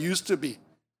who I used to be.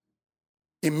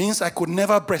 It means I could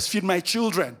never breastfeed my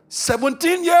children.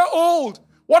 17-year-old.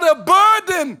 What a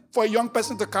burden for a young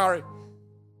person to carry.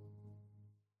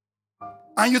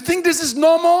 And you think this is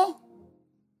normal?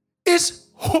 It's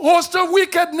host of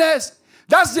wickedness.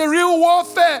 That's the real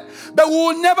warfare. But we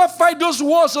will never fight those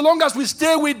wars so long as we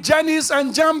stay with Janice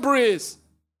and Jambres.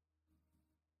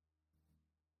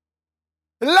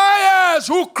 Liars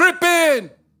who creep in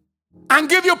and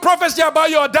give you prophecy about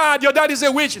your dad. Your dad is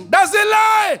a witch. That's a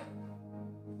lie.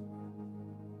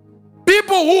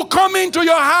 People who come into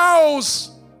your house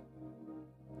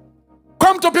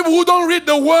Come to people who don't read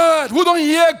the word, who don't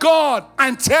hear God,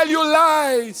 and tell you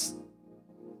lies.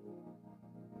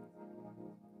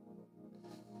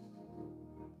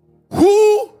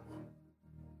 Who,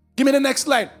 give me the next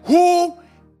slide. Who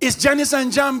is Janice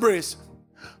and Jambres?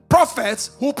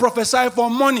 Prophets who prophesy for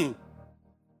money.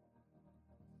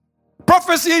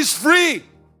 Prophecy is free.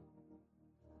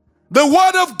 The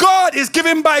word of God is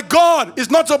given by God. It's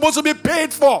not supposed to be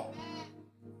paid for.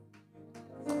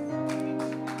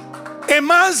 A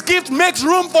man's gift makes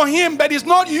room for him, but it's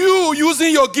not you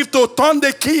using your gift to turn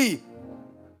the key.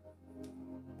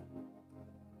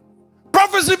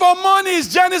 Prophecy for money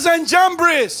is Janice and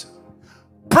Jambres.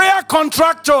 Prayer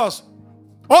contractors.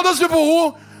 All those people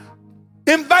who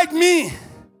invite me,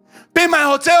 pay my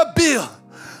hotel bill.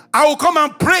 I will come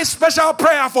and pray special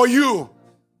prayer for you.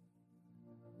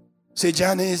 Say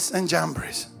Janice and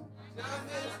Jambres.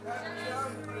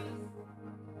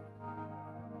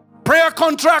 Prayer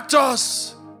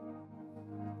contractors.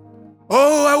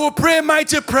 Oh, I will pray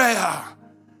mighty prayer.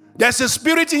 There's a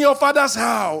spirit in your father's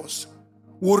house.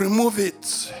 We'll remove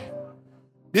it.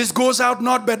 This goes out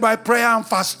not but by prayer and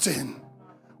fasting.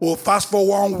 We'll fast for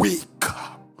 1 week.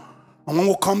 And when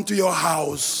we come to your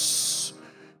house,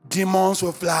 demons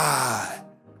will fly.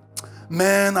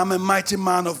 Man, I'm a mighty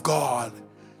man of God.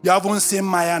 You haven't seen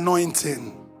my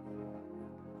anointing.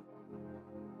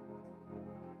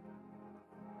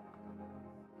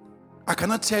 I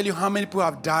cannot tell you how many people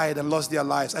have died and lost their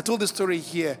lives. I told the story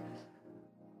here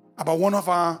about one of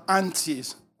our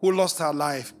aunties who lost her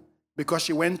life because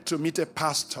she went to meet a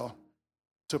pastor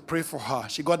to pray for her.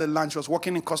 She got the land. She was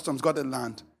working in customs, got the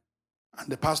land. And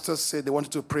the pastor said they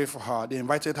wanted to pray for her. They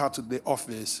invited her to the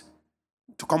office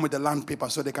to come with the land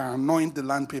papers so they can anoint the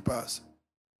land papers.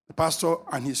 The pastor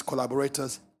and his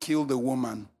collaborators killed the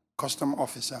woman, custom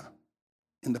officer,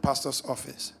 in the pastor's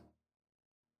office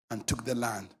and took the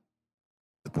land.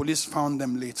 The police found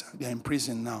them later. They are in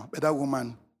prison now. But that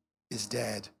woman is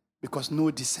dead because no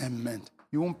discernment.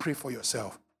 You won't pray for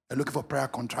yourself. You're looking for prayer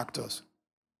contractors.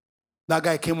 That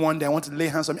guy came one day, I want to lay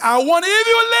hands on me. I want if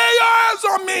you lay your hands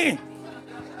on me.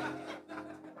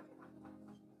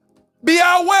 Be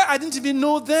aware. I didn't even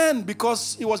know then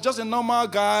because he was just a normal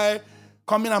guy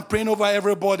coming and praying over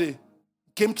everybody.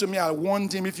 Came to me, I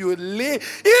warned him, if you lay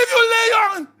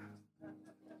on.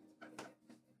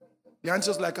 The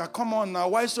answer's like, come on now,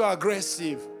 why so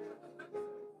aggressive?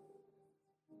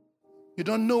 You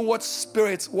don't know what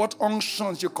spirits, what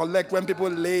unctions you collect when people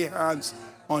lay hands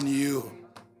on you.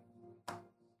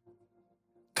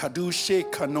 A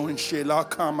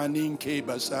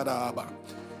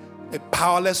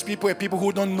powerless people, a people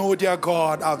who don't know their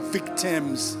God are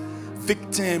victims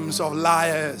of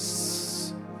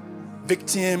liars,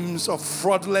 victims of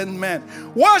fraudulent men.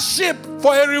 Worship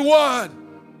for a reward.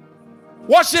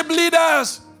 Worship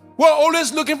leaders who are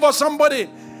always looking for somebody.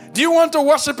 Do you want to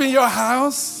worship in your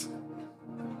house?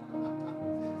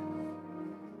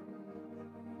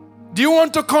 Do you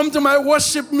want to come to my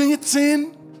worship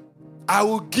meeting? I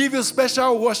will give you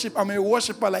special worship. I'm a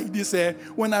worshiper like this.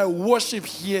 When I worship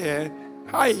here,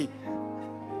 hi.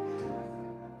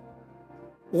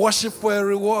 Worship for a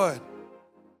reward.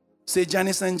 Say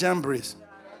Janice and Jambres.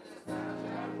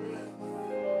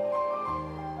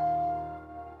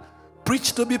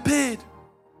 Preach to be paid.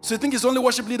 So you think it's only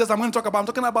worship leaders I'm going to talk about? I'm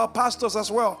talking about pastors as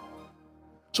well.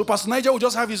 So Pastor Nigel will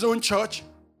just have his own church.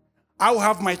 I will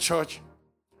have my church.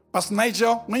 Pastor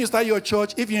Nigel, when you start your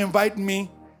church, if you invite me,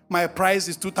 my price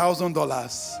is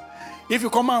 $2,000. If you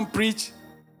come and preach,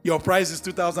 your price is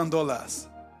 $2,000.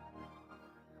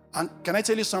 And can I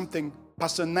tell you something?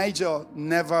 Pastor Nigel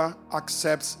never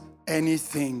accepts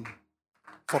anything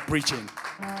for preaching.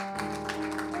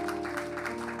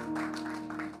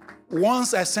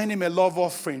 Once I sent him a love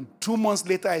offering. 2 months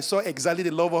later, I saw exactly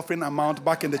the love offering amount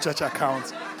back in the church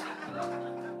account.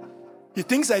 He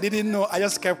thinks I didn't know. I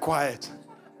just kept quiet.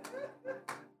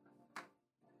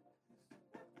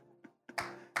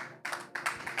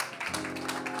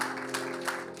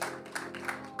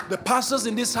 The pastors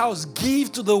in this house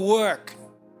give to the work.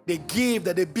 They give.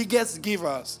 They're the biggest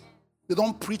givers. They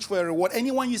don't preach for a reward.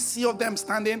 Anyone you see of them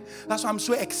standing, that's why I'm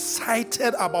so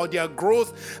excited about their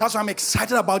growth. That's why I'm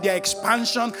excited about their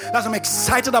expansion. That's why I'm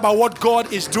excited about what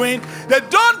God is doing. They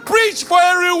don't preach for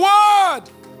a reward.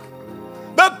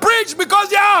 They preach because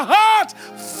their heart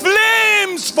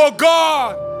flames for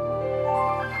God.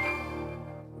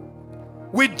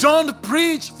 We don't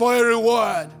preach for a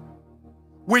reward.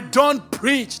 We don't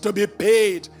preach to be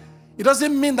paid. It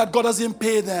doesn't mean that God doesn't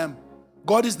pay them.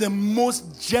 God is the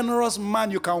most generous man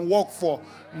you can work for.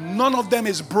 None of them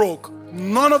is broke.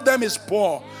 None of them is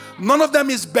poor. None of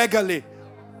them is beggarly.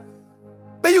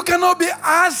 But you cannot be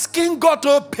asking God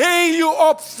to pay you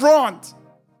up front.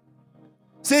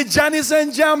 Say Janice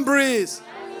and Jambres.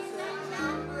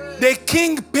 The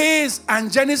king pays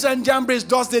and Janice and Jambres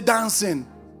does the dancing.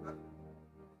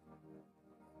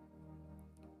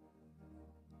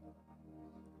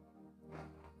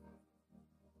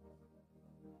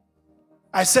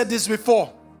 I said this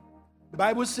before. The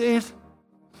Bible says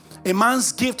a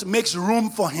man's gift makes room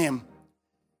for him.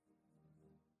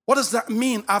 What does that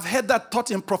mean? I've heard that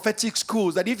taught in prophetic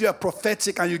schools, that if you are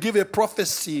prophetic and you give a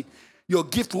prophecy, your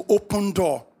gift will open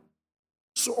door.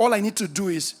 So all I need to do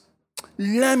is,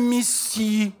 let me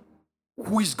see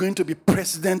who is going to be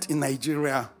president in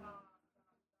Nigeria.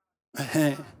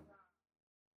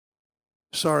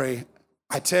 Sorry,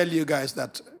 I tell you guys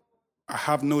that I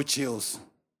have no chills.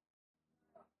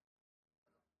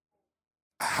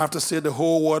 I have to say the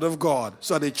whole word of God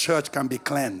so the church can be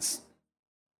cleansed.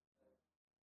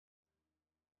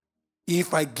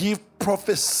 If I give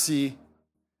prophecy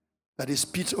that is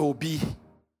Peter Obi,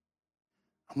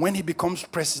 when he becomes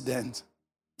president,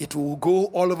 it will go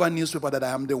all over newspaper that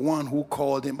I am the one who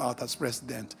called him out as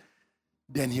president.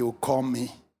 Then he will call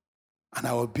me and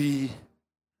I will be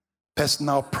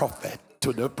personal prophet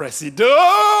to the president.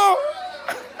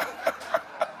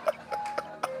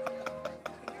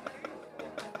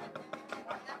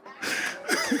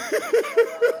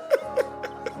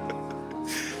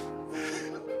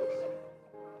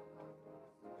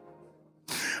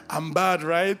 I'm bad,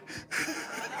 right?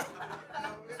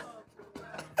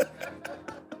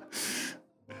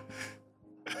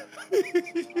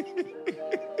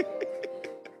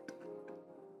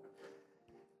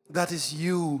 That is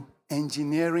you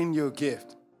engineering your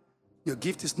gift. Your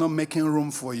gift is not making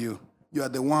room for you. You are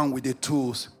the one with the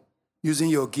tools, using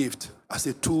your gift as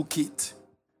a toolkit.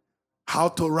 How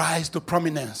to rise to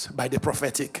prominence by the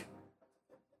prophetic.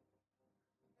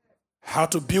 How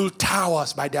to build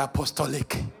towers by the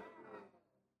apostolic.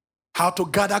 How to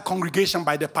gather congregation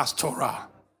by the pastoral.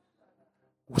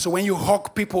 So when you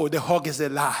hug people, the hug is a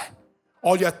lie.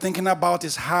 All you're thinking about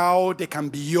is how they can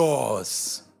be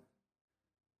yours.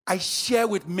 I share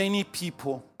with many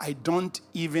people, I don't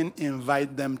even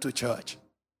invite them to church.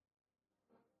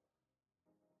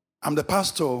 I'm the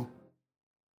pastor.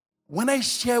 When I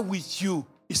share with you,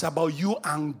 it's about you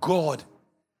and God.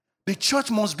 The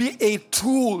church must be a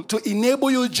tool to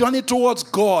enable your journey towards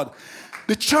God.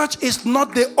 The church is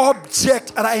not the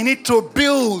object that I need to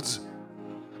build.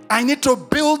 I need to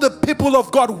build the people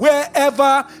of God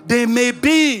wherever they may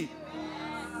be.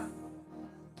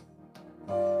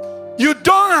 You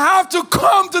don't have to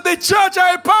come to the church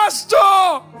I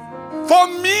pastor for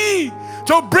me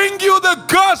to bring you the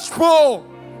gospel.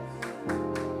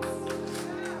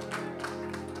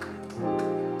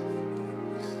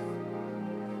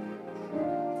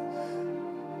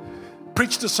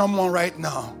 Preach to someone right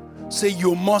now. Say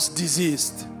you must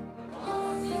desist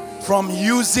from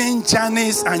using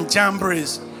Janice and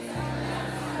Jambres.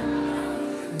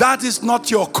 That is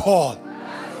not your call.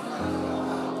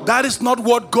 That is not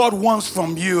what God wants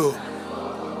from you.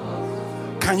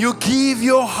 Can you give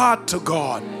your heart to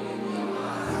God?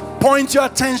 Point your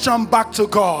attention back to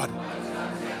God.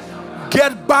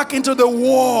 Get back into the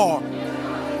war.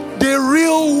 The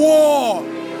real war.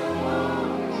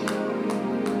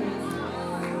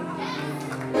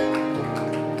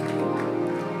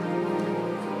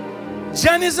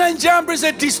 Janice and Jambres is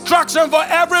a distraction for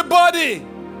everybody.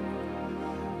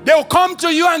 They'll come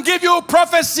to you and give you a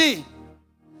prophecy.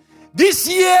 This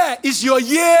year is your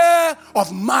year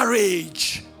of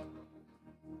marriage.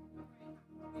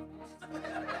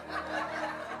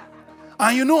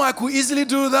 And you know I could easily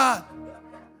do that.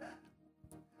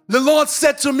 The Lord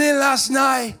said to me last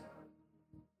night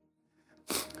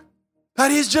that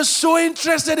He's just so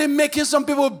interested in making some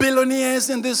people billionaires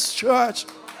in this church.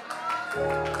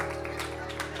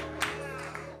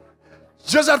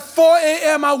 Just at 4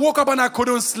 a.m. I woke up and I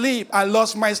couldn't sleep. I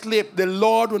lost my sleep. The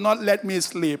Lord will not let me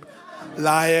sleep.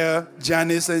 Liar,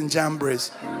 Janice and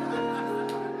Jambres.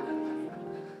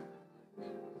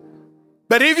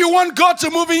 But if you want God to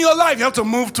move in your life, you have to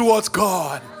move towards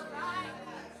God.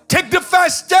 Take the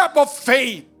first step of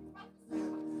faith.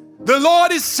 The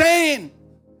Lord is saying,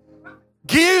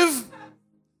 give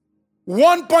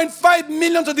 1.5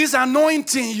 million to this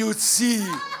anointing you see.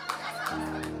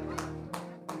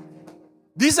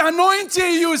 This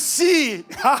anointing you see,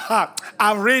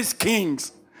 I've raised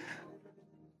kings.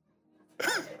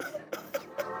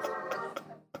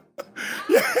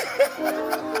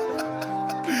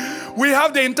 We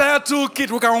have the entire toolkit.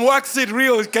 We can wax it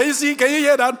real. Can you see? Can you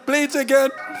hear that? Play it again.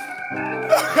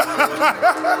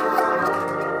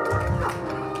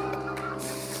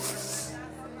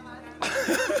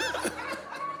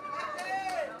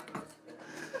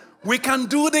 we can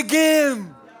do the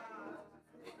game.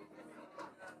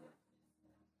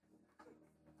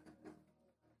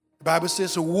 The Bible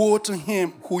says, woe to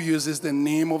him who uses the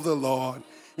name of the Lord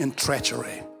in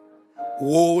treachery.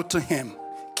 Woe to him.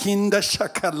 Kinda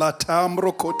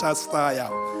shakalatamro kotastaya.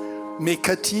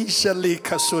 Mekatisha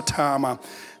lekasotama.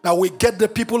 Now we get the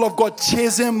people of God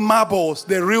chasing marbles.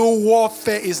 The real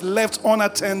warfare is left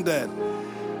unattended.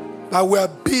 That we're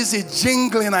busy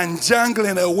jingling and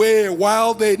jangling away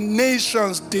while the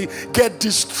nations get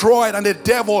destroyed and the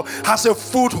devil has a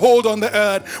foothold on the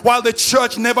earth. While the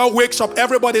church never wakes up,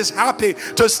 everybody's happy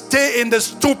to stay in the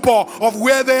stupor of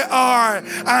where they are.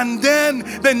 And then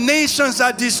the nations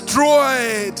are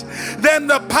destroyed. Then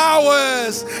the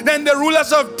powers, then the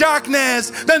rulers of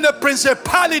darkness, then the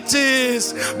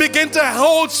principalities begin to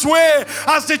hold sway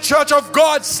as the church of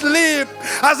God sleep,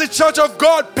 as the church of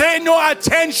God pay no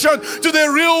attention to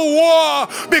the real war,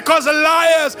 because the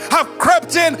liars have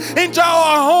crept into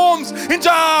our homes, into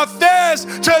our affairs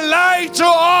to lie to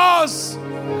us,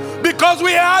 because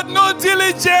we had no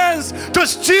diligence to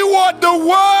steward the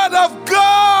word of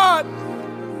God.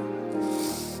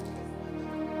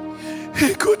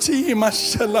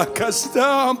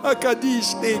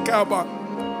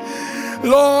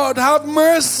 Lord, have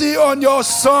mercy on your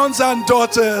sons and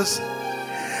daughters.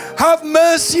 Have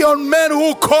mercy on men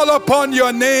who call upon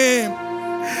your name.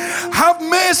 Have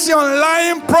mercy on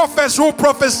lying prophets who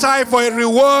prophesy for a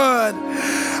reward.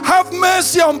 Have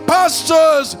mercy on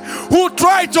pastors who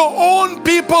try to own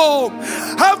people.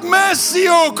 Have mercy,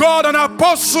 oh God, on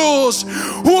apostles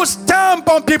who stamp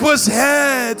on people's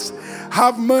heads.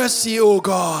 Have mercy, oh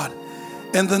God,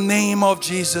 in the name of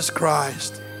Jesus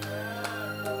Christ.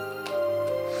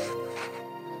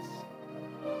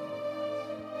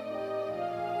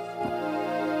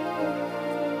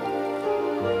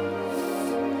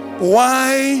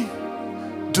 Why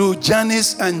do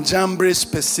Jannes and Jambres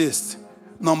persist?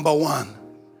 Number one,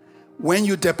 when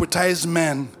you deputize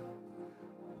men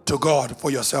to God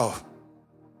for yourself.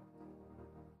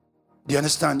 Do you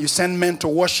understand? You send men to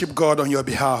worship God on your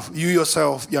behalf. You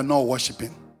yourself, you're not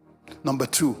worshiping. Number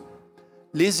two,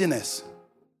 laziness.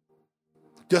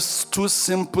 Just too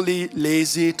simply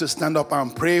lazy to stand up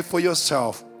and pray for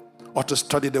yourself or to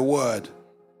study the word.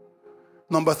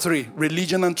 Number three,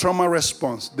 religion and trauma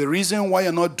response. The reason why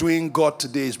you're not doing God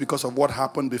today is because of what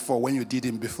happened before, when you did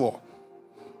him before.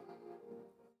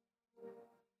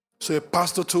 So a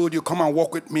pastor told you, come and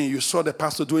walk with me. You saw the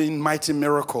pastor doing mighty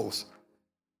miracles.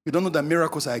 You don't know that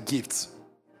miracles are gifts.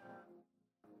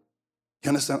 You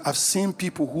understand? I've seen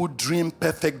people who dream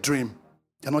perfect dream.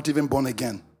 They're not even born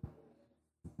again.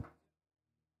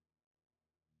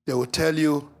 They will tell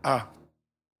you,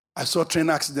 I saw a train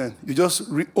accident. You just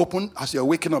reopen as you're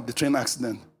waking up the train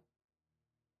accident.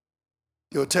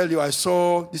 They'll tell you, I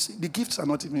saw this. The gifts are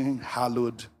not even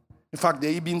hallowed. In fact,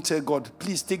 they even tell God,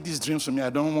 please take these dreams from me. I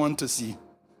don't want to see.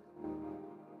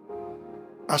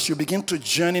 As you begin to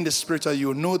journey in the spiritual,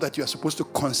 you know that you are supposed to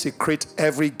consecrate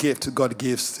every gift God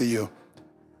gives to you.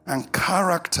 And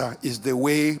character is the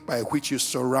way by which you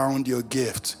surround your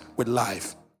gift with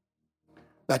life.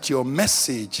 That your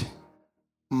message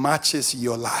matches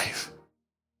your life.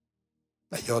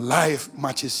 That your life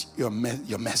matches your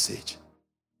message.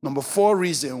 Number 4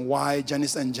 reason why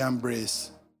Jannes and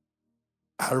Jambres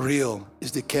are real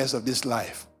is the curse of this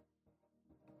life.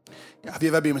 Have you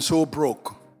ever been so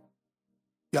broke?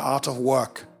 You're out of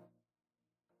work.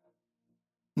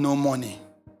 No money.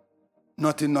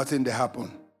 Nothing to happen.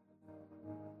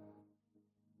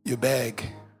 You beg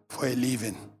for a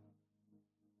living.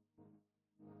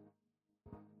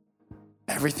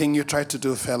 Everything you tried to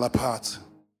do fell apart.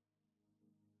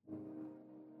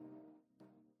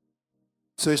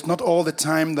 So it's not all the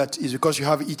time that is because you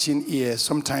have itching ears.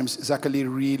 Sometimes it's actually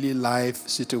really life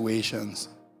situations.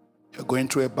 You're going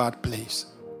through a bad place.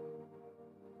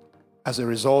 As a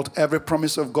result, every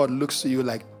promise of God looks to you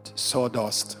like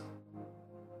sawdust.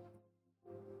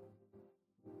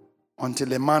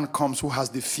 Until a man comes who has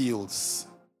the fields.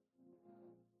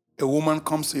 A woman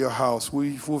comes to your house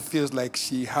who feels like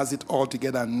she has it all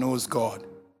together and knows God.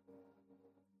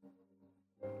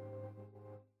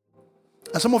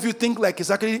 And some of you think like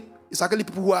it's actually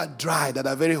people who are dry that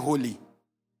are very holy.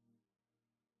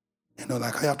 You know,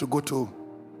 like I have to go to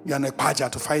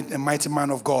Yanekpaja to find a mighty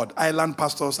man of God. Island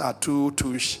pastors are too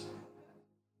tush.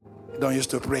 They don't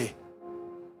used to pray.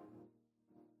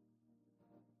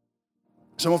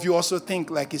 Some of you also think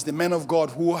like it's the men of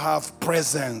God who have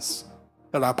presence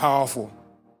that are powerful.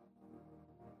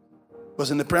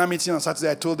 Because in the prayer meeting on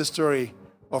Saturday, I told the story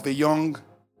of a young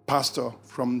pastor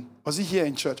was he here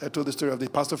in church? I told the story of the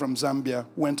pastor from Zambia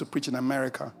who went to preach in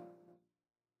America.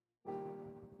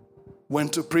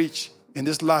 went to preach in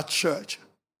this large church.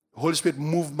 The Holy Spirit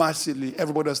moved massively.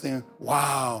 Everybody was saying,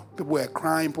 wow. People were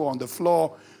crying, people on the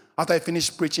floor. After I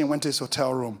finished preaching, went to his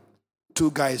hotel room.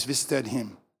 2 guys visited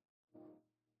him.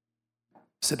 He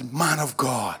said, man of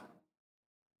God.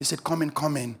 He said, come in,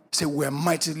 come in. He said, we're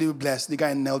mightily blessed. The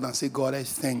guy knelt and said, God, I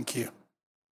thank you.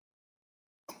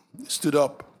 He stood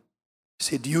up. He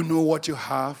said, do you know what you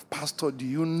have? Pastor, do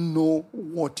you know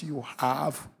what you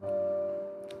have?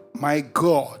 My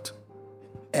God,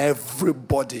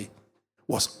 everybody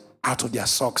was out of their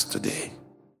socks today.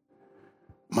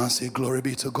 Man said, glory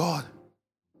be to God.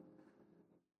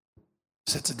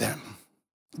 He said to them,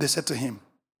 they said to him,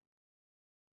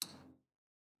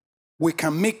 we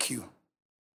can make you.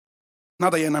 Now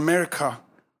that you're in America,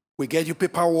 we get you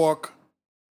paperwork.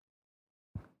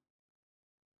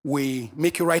 We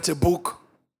make you write a book.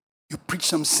 You preach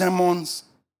some sermons.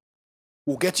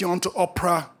 We'll get you onto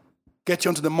opera, get you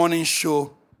onto the morning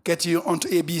show, get you onto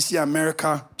ABC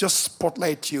America, just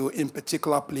spotlight you in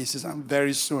particular places, and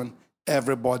very soon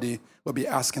everybody will be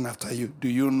asking after you, do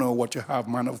you know what you have,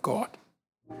 man of God?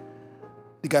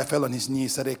 The guy fell on his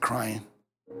knees, started crying.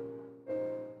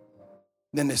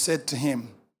 Then they said to him,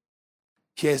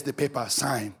 here's the paper,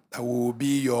 sign, that will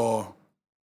be your,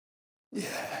 we'll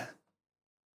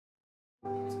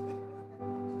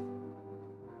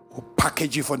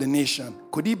package you for the nation.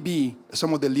 Could it be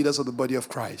some of the leaders of the body of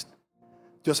Christ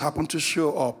just happened to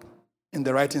show up in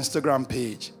the right Instagram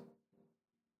page,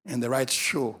 in the right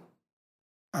show,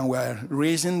 and we're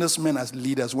raising those men as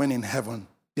leaders when in heaven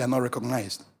they are not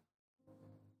recognized?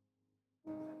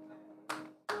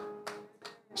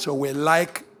 So we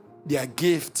like their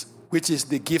gift, which is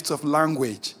the gift of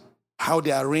language, how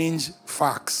they arrange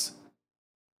facts.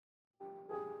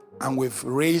 And we've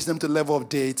raised them to the level of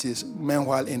deities.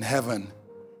 Meanwhile, in heaven,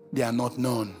 they are not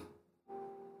known.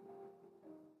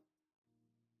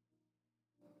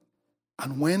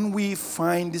 And when we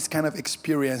find this kind of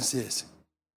experiences,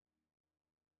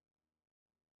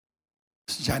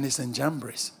 Janice and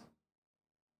Jambres,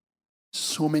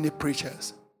 so many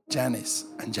preachers, Janice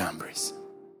and Jambres.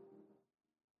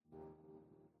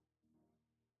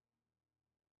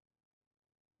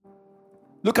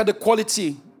 Look at the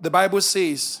quality the Bible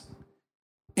says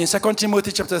in 2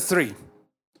 Timothy chapter 3.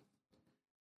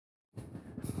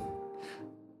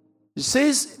 It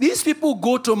says these people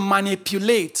go to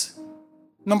manipulate.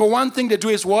 Number one thing they do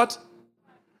is what?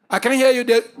 I can't hear you.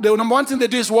 The number one thing they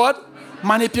do is what?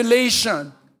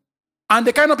 Manipulation. And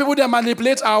the kind of people they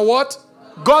manipulate are what?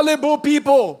 Gullible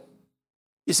people.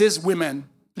 It says women.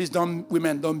 Please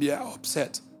don't be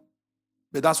upset.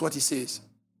 But that's what he says.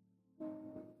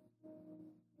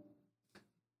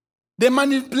 They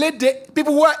manipulate the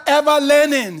people who are ever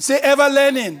learning. Say ever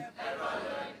learning. Ever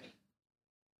learning.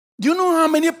 Do you know how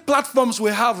many platforms we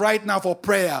have right now for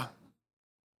prayer?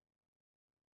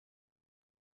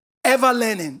 Ever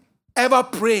learning, ever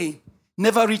praying,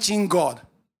 never reaching God.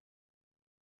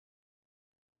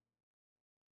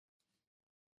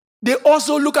 They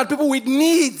also look at people with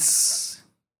needs.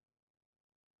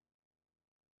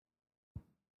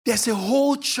 There's a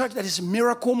whole church that is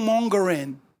miracle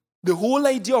mongering. The whole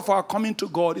idea of our coming to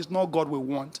God is not God we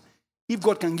want. If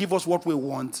God can give us what we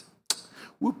want,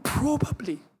 we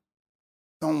probably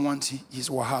don't want his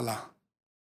wahala.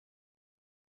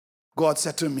 God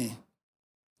said to me,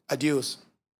 adios.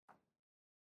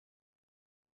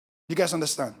 You guys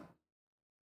understand?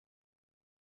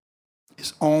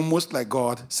 It's almost like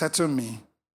God said to me,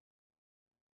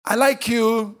 I like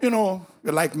you, you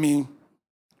like me.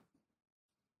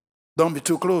 Don't be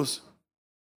too close.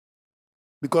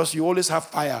 Because you always have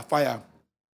fire.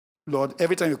 Lord,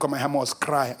 every time you come, I must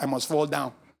cry. I must fall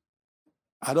down.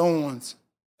 I don't want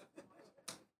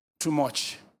too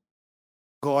much.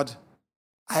 God,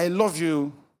 I love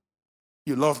you.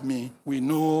 You love me. We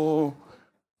know.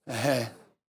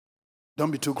 Don't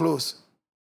be too close.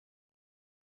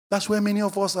 That's where many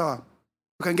of us are.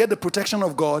 You can get the protection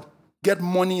of God, get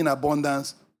money in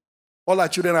abundance. All our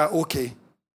children are okay.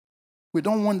 We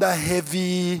don't want that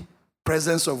heavy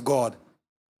presence of God.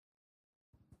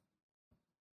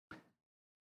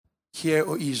 Hear,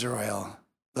 O Israel,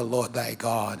 the Lord thy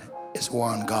God is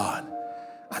one God.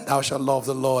 And thou shalt love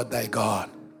the Lord thy God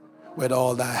with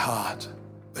all thy heart,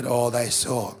 with all thy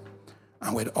soul,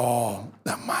 and with all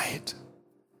thy might.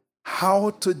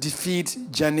 How to defeat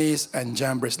Janice and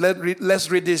Jambres.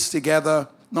 Let's read this together.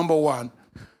 Number 1,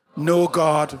 know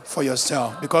God for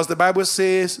yourself. Because the Bible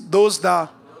says, those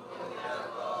that...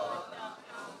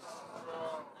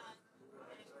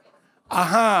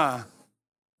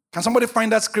 Can somebody find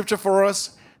that scripture for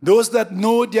us? Those that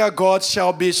know their God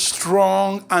shall be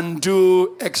strong and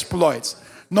do exploits.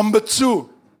 Number 2,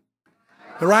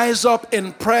 Rise up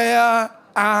in prayer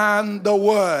and the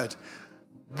word.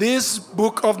 This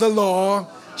book of the law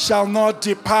shall not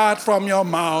depart from your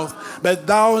mouth, but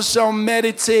thou shalt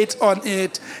meditate on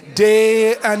it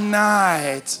day and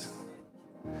night,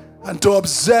 and to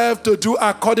observe to do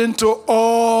according to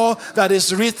all that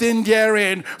is written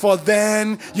therein, for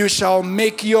then you shall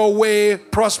make your way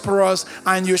prosperous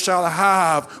and you shall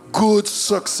have good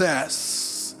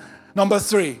success. Number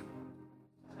 3,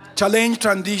 challenge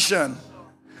tradition.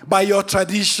 By your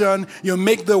tradition, you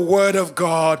make the word of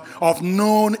God of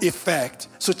known effect.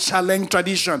 So challenge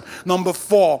tradition. Number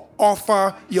 4,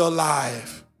 offer your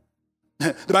life.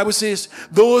 The Bible says,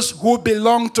 those who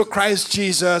belong to Christ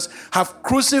Jesus have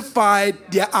crucified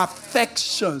their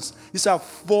affections. These are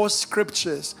 4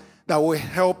 scriptures that will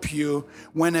help you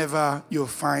whenever you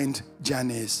find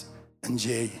Janice and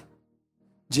Jay.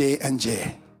 J and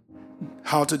J.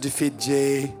 How to defeat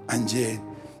J and J.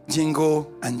 Jingle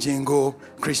and jingle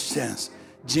Christians.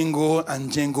 Jingle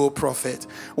and jingle prophet.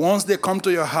 Once they come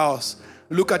to your house,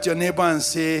 look at your neighbor and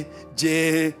say,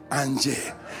 J and J.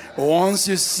 Once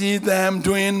you see them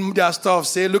doing their stuff,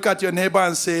 say, look at your neighbor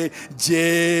and say,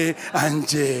 J and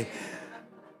J.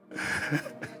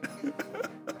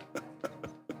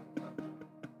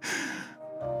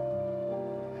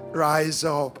 Rise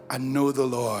up and know the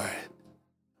Lord.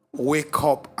 Wake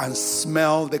up and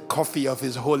smell the coffee of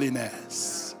His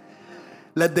holiness.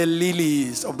 Let the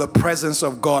lilies of the presence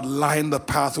of God line the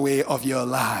pathway of your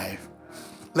life.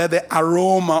 Let the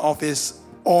aroma of His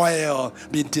oil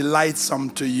be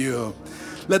delightsome to you.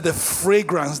 Let the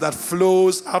fragrance that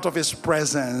flows out of His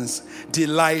presence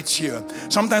delight you.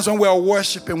 Sometimes when we are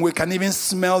worshiping, we can even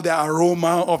smell the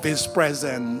aroma of His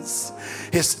presence.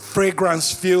 His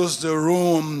fragrance fills the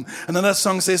room. Another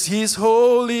song says, His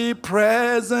holy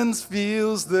presence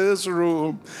fills this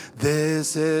room.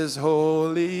 This is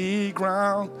holy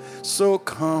ground. So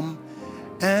come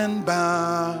and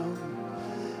bow.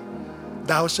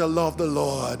 Thou shalt love the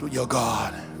Lord your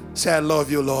God. Say, I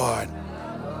love you, Lord.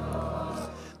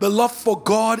 The love for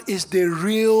God is the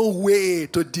real way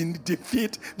to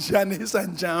defeat Janice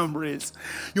and Jambres.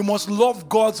 You must love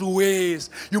God's ways.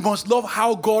 You must love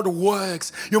how God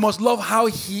works. You must love how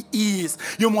He is.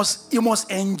 You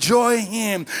must enjoy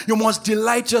Him. You must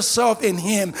delight yourself in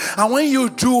Him. And when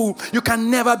you do, you can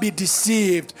never be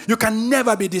deceived. You can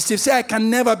never be deceived. Say, I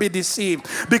can never be deceived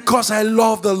because I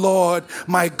love the Lord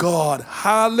my God.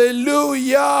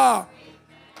 Hallelujah.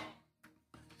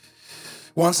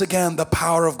 Once again, the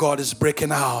power of God is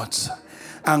breaking out,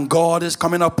 and God is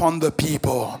coming upon the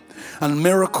people, and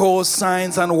miracles,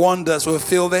 signs, and wonders will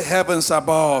fill the heavens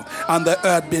above and the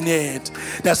earth beneath.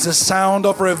 That's the sound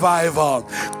of revival.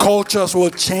 Cultures will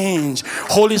change.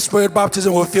 Holy Spirit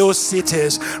baptism will fill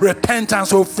cities.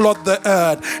 Repentance will flood the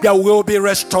earth. There will be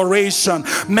restoration.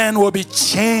 Men will be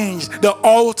changed. The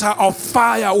altar of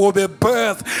fire will be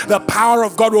birthed. The power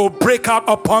of God will break out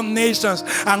upon nations,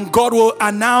 and God will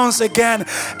announce again,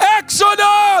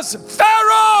 Exodus,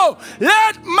 Pharaoh,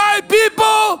 let my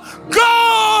people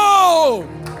go.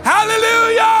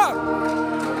 Hallelujah!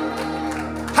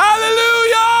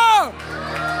 Hallelujah!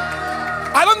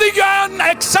 I don't think you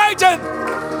are excited.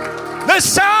 The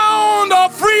sound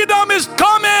of freedom is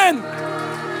coming.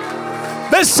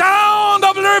 The sound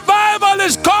of revival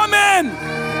is coming.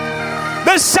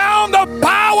 The sound of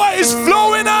power is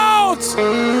flowing out.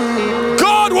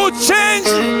 God will change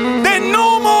the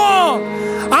no more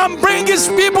and bring His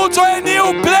people to a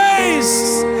new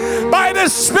place. By the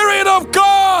Spirit of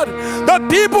God, the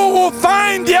people will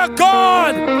find their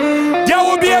God. There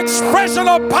will be expression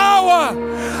of power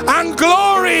and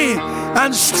glory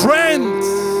and strength.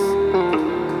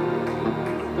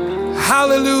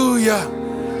 Hallelujah.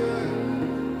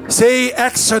 Say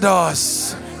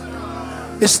Exodus.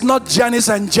 It's not Janice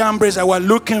and Jambres that we're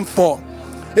looking for.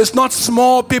 It's not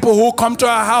small people who come to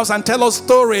our house and tell us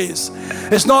stories.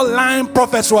 It's not lying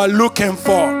prophets who are looking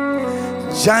for.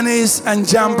 Janice and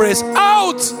Jambres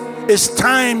out. It's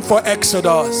time for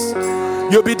Exodus.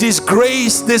 You'll be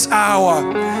disgraced this hour.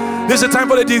 This is the time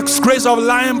for the disgrace of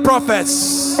lying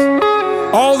prophets.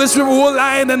 All these people who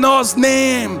lie in the Lord's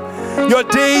name, your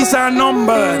days are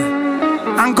numbered.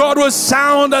 And God will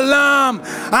sound alarm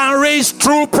and raise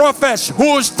true prophets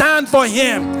who will stand for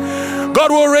Him.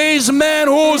 God will raise men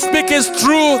who will speak His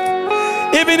truth,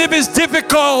 even if it's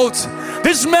difficult.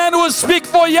 This man will speak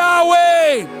for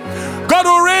Yahweh. God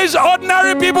will raise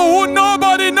ordinary people who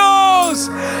nobody knows,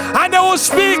 and they will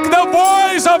speak the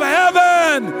voice of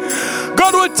heaven.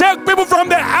 God will take people from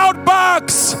the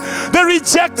outbacks, the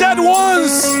rejected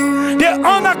ones, the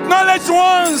unacknowledged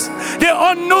ones, the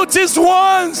unnoticed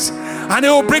ones, and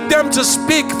He will bring them to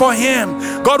speak for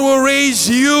Him. God will raise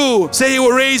you. Say, He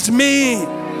will raise me.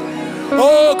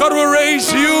 Oh, God will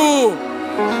raise you.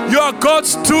 You are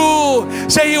God's tool.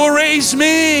 Say, He will raise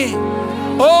me.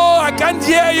 Oh, I can't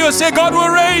hear you. Say, God will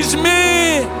raise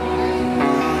me.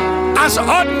 As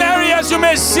ordinary as you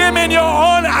may seem in your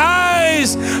own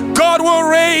eyes, God will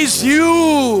raise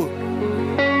you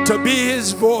to be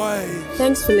His voice.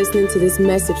 Thanks for listening to this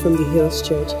message from the Hills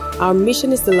Church. Our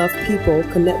mission is to love people,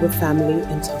 connect with family,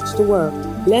 and touch the world.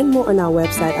 Learn more on our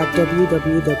website at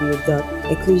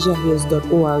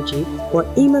www.ecclesiahills.org or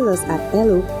email us at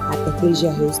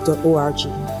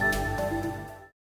hello@ecclesiahills.org.